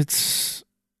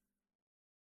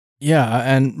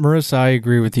Marissa, I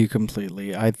agree with you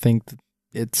completely. I think that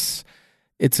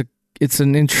it's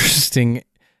an interesting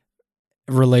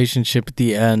relationship at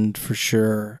the end for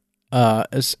sure.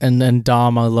 And then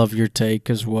Dom, I love your take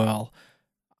as well.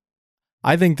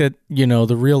 I think that,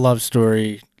 the real love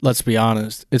story, let's be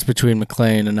honest, it's between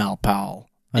McClane and Al Powell.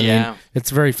 I mean, it's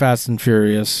very Fast and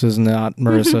Furious, isn't it,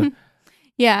 Marissa?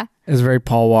 Yeah. It's very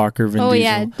Paul Walker, Vin Diesel.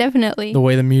 Yeah, definitely. The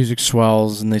way the music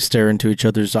swells and they stare into each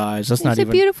other's eyes. It's a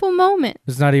beautiful moment.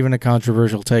 It's not even a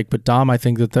controversial take. But Dom, I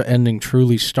think that the ending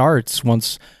truly starts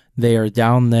once they are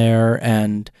down there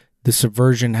and the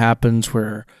subversion happens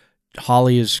where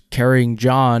Holly is carrying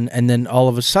John, and then all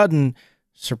of a sudden,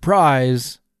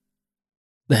 surprise,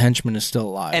 the henchman is still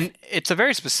alive. And it's a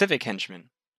very specific henchman.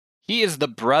 He is the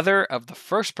brother of the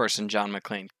first person John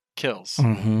McClane kills.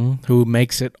 Mm-hmm. Who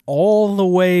makes it all the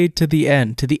way to the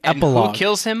end, to the epilogue. Who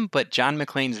kills him but John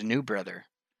McClane's new brother?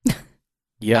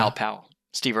 Yeah. Al Powell,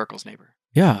 Steve Urkel's neighbor.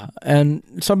 Yeah,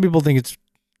 and some people think it's,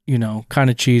 kind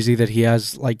of cheesy that he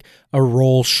has like a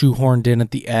role shoehorned in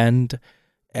at the end.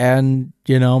 And,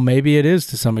 maybe it is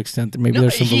to some extent. Maybe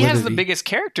there's some validity. He has the biggest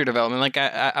character development. Like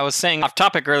I was saying off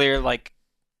topic earlier, like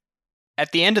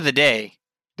at the end of the day,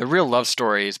 the real love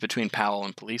story is between Powell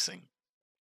and policing.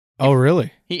 Oh,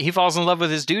 really? He falls in love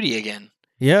with his duty again.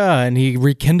 Yeah, and he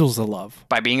rekindles the love.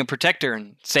 by being a protector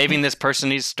and saving this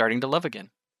person he's starting to love again.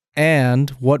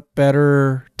 And what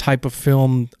better type of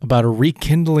film about a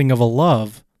rekindling of a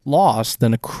love lost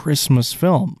than a Christmas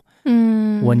film?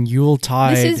 When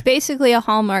Yuletide This is basically a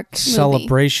Hallmark movie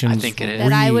celebrations I think it is.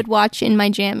 that I would watch in my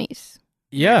jammies.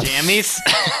 Yes. Jammies.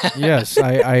 Yes,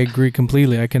 I agree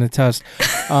completely. I can attest.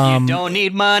 You don't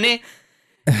need money.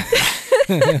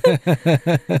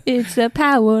 It's the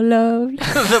power of love.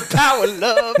 The power of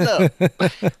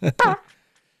love.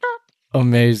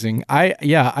 Amazing. I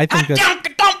think that.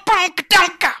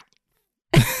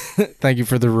 Thank you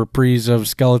for the reprise of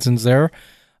Skeletons there.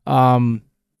 I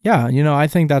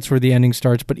think that's where the ending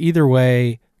starts. But either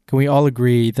way, can we all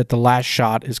agree that the last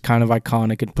shot is kind of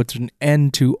iconic and puts an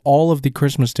end to all of the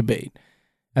Christmas debate?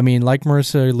 I mean, like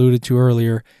Marissa alluded to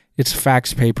earlier, it's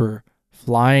fax paper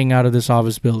flying out of this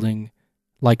office building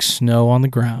like snow on the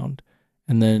ground.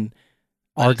 And then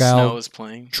Argyle Snow is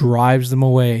playing. drives them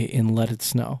away in Let It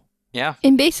Snow. Yeah.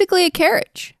 In basically a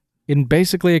carriage. In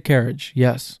basically a carriage,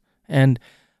 yes. And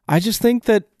I just think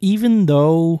that even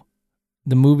though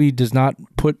the movie does not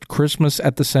put Christmas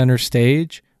at the center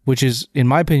stage, which is, in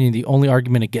my opinion, the only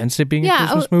argument against it being a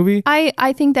Christmas movie,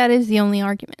 I think that is the only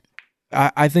argument.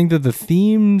 I think that the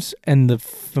themes and the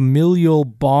familial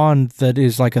bond that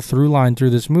is like a through line through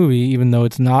this movie, even though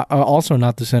it's not also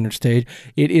not the center stage,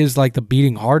 it is like the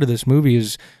beating heart of this movie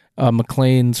is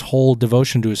McClane's whole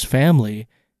devotion to his family.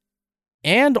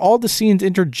 And all the scenes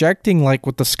interjecting, like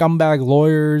with the scumbag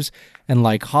lawyers and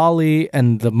like Holly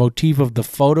and the motif of the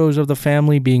photos of the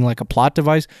family being like a plot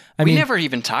device. I We mean, never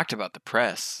even talked about the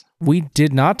press. we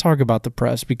did not talk about the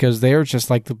press because they are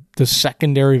just like the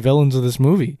secondary villains of this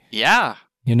movie. Yeah.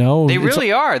 You know, They It's-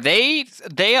 really are. They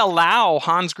allow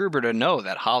Hans Gruber to know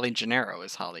that Holly Gennaro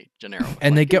is Holly Gennaro.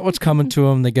 and they get what's coming to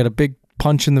them. They get a big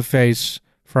punch in the face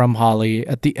from Holly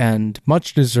at the end,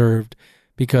 much deserved,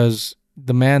 because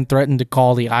the man threatened to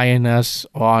call the INS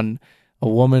on a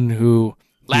woman who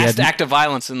Last act of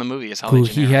violence in the movie is Holly who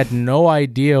Gennaro. he had no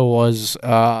idea was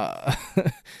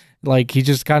like he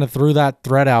just kind of threw that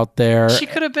threat out there. She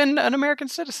could have been an American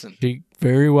citizen. She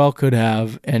very well could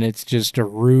have, and it's just a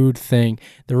rude thing.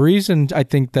 The reason I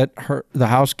think that the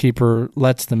housekeeper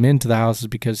lets them into the house is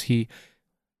because he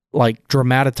like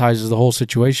dramatizes the whole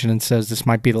situation and says this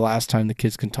might be the last time the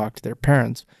kids can talk to their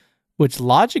parents, which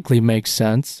logically makes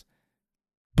sense,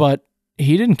 but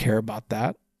he didn't care about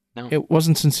that. No. It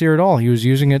wasn't sincere at all. He was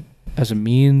using it as a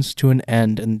means to an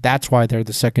end, and that's why they're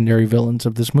the secondary villains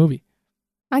of this movie.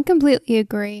 I completely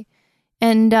agree.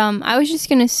 And I was just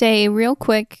going to say real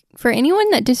quick, for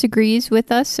anyone that disagrees with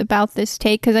us about this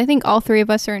take, because I think all three of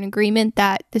us are in agreement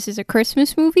that this is a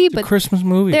Christmas movie, It's a but Christmas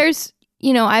movie. there's,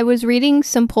 I was reading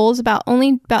some polls about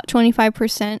only about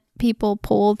 25% people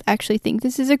polled actually think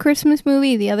this is a Christmas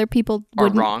movie. The other people Are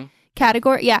wouldn't wrong.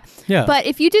 category. Yeah. Yeah. But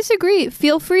if you disagree,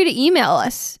 feel free to email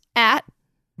us at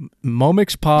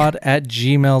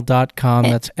momixpod@gmail.com.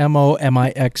 That's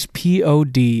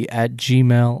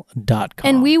momixpod@gmail.com.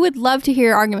 and we would love to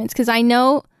hear arguments because I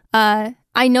know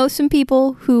some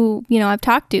people who I've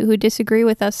talked to who disagree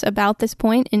with us about this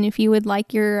point, and if you would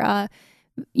like your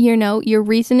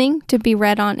reasoning to be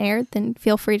read on air, then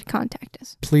feel free to contact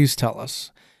us. Please tell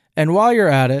us. And while you're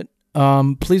at it,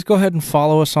 please go ahead and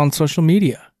follow us on social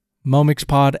media.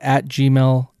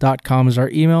 momixpod@gmail.com is our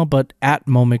email, but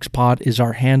 @momixpod is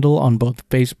our handle on both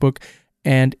Facebook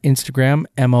and Instagram,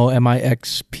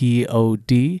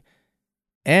 MOMIXPOD.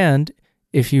 And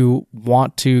if you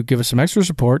want to give us some extra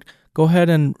support, go ahead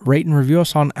and rate and review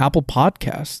us on Apple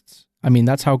Podcasts. I mean,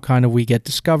 that's how kind of we get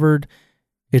discovered.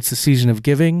 It's the season of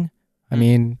giving. I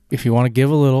mean, if you want to give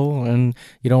a little and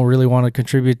you don't really want to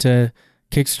contribute to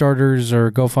Kickstarters or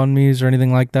GoFundMes or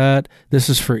anything like that, this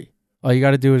is free. All you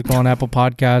got to do is go on Apple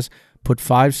Podcasts, put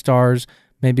 5 stars,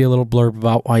 maybe a little blurb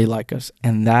about why you like us,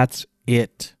 and that's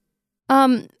it.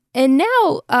 And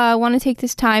now I want to take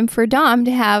this time for Dom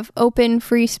to have open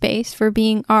free space for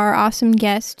being our awesome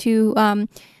guest to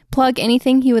plug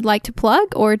anything he would like to plug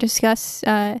or discuss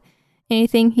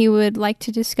anything he would like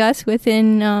to discuss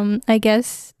within, I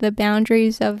guess, the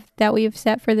boundaries of that we have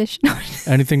set for this show.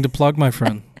 Anything to plug, my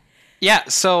friend? Yeah,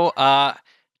 so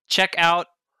check out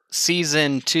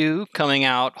Season 2 coming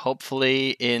out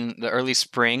hopefully in the early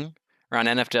spring around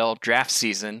NFL draft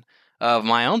season of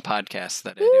my own podcast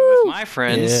that I do with my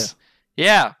friends.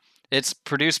 Yeah. It's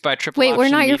produced by Triple Wait, we're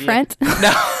Option not your Media. friends?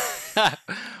 No.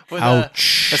 With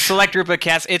Ouch. a select group of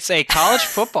cats. It's a college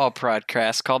football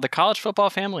podcast called the College Football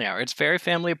Family Hour. It's very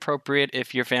family appropriate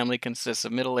if your family consists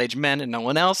of middle-aged men and no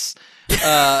one else.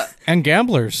 And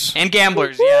gamblers. And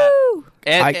gamblers, yeah. Woo!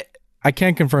 And, I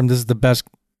can't confirm this is the best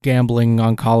gambling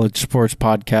on college sports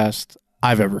podcast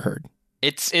I've ever heard.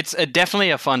 It's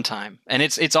definitely a fun time, and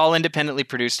it's all independently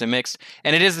produced and mixed,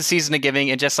 and it is the season of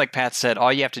giving. And just like Pat said,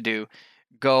 all you have to do,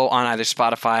 go on either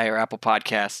Spotify or Apple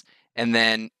Podcasts, and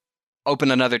then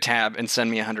open another tab and send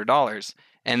me $100,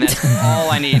 and that's all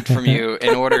I need from you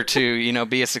in order to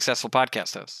be a successful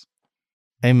podcast host.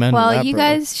 Amen. Well, to that, you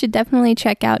brother. guys should definitely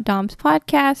check out Dom's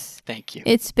podcast. Thank you.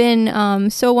 It's been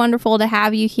so wonderful to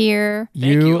have you here.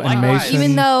 You and Likewise. Mason,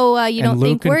 Even though you and don't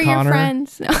think Luke and we're your Connor.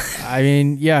 friends. I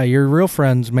mean, yeah, you're real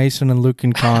friends. Mason and Luke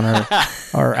and Connor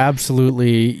are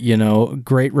absolutely,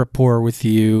 great rapport with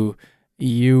you.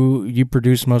 You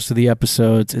produce most of the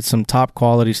episodes. It's some top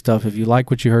quality stuff. If you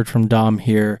like what you heard from Dom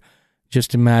here,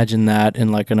 just imagine that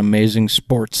in like an amazing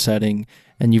sports setting,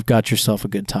 and you've got yourself a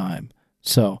good time.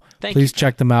 So please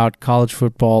check them out. College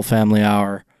Football Family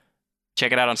Hour.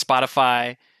 Check it out on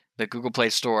Spotify, the Google Play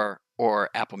Store,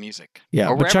 or Apple Music. Yeah,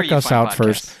 or but wherever check you us find out podcasts.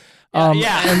 first.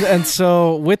 Yeah. And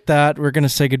so with that, we're going to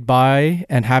say goodbye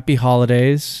and happy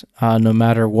holidays. No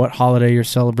matter what holiday you're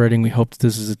celebrating, we hope that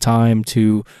this is a time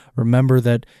to remember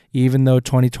that even though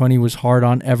 2020 was hard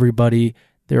on everybody,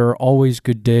 there are always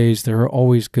good days. There are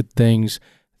always good things.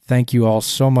 Thank you all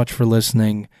so much for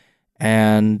listening.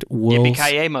 And we'll...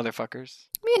 Yippee-ki-yay, motherfuckers.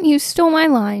 Man, you stole my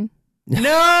line.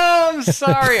 No, I'm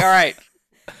sorry. All right.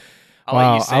 I'll let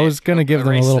Wow, you say I it. was going to give them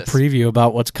a Erase little this. preview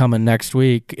about what's coming next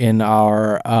week in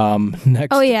our next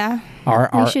Oh, yeah. our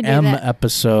We should do M that.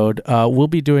 episode. We'll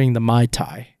be doing the Mai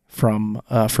Tai from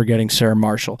Forgetting Sarah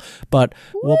Marshall, but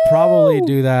we'll probably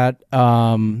do that.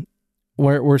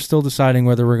 We're still deciding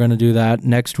whether we're going to do that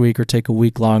next week or take a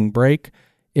week-long break.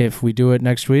 If we do it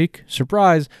next week,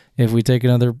 surprise. If we take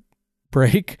another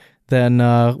break, then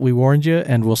we warned you,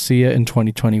 and we'll see you in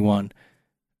 2021.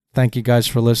 Thank you guys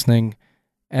for listening.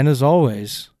 And as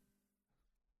always,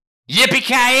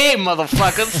 Yippee-ki-yay,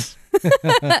 motherfuckers.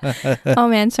 Oh,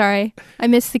 man, sorry. I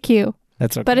missed the cue.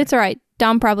 that's okay. But it's all right.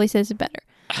 Dom probably says it better.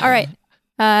 All right.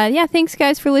 Yeah, thanks,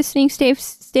 guys, for listening.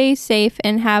 Stay safe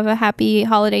and have a happy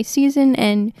holiday season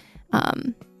and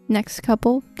next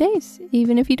couple days,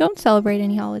 even if you don't celebrate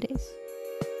any holidays.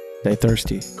 Stay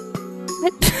thirsty.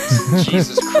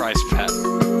 Jesus Christ,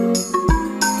 Pat.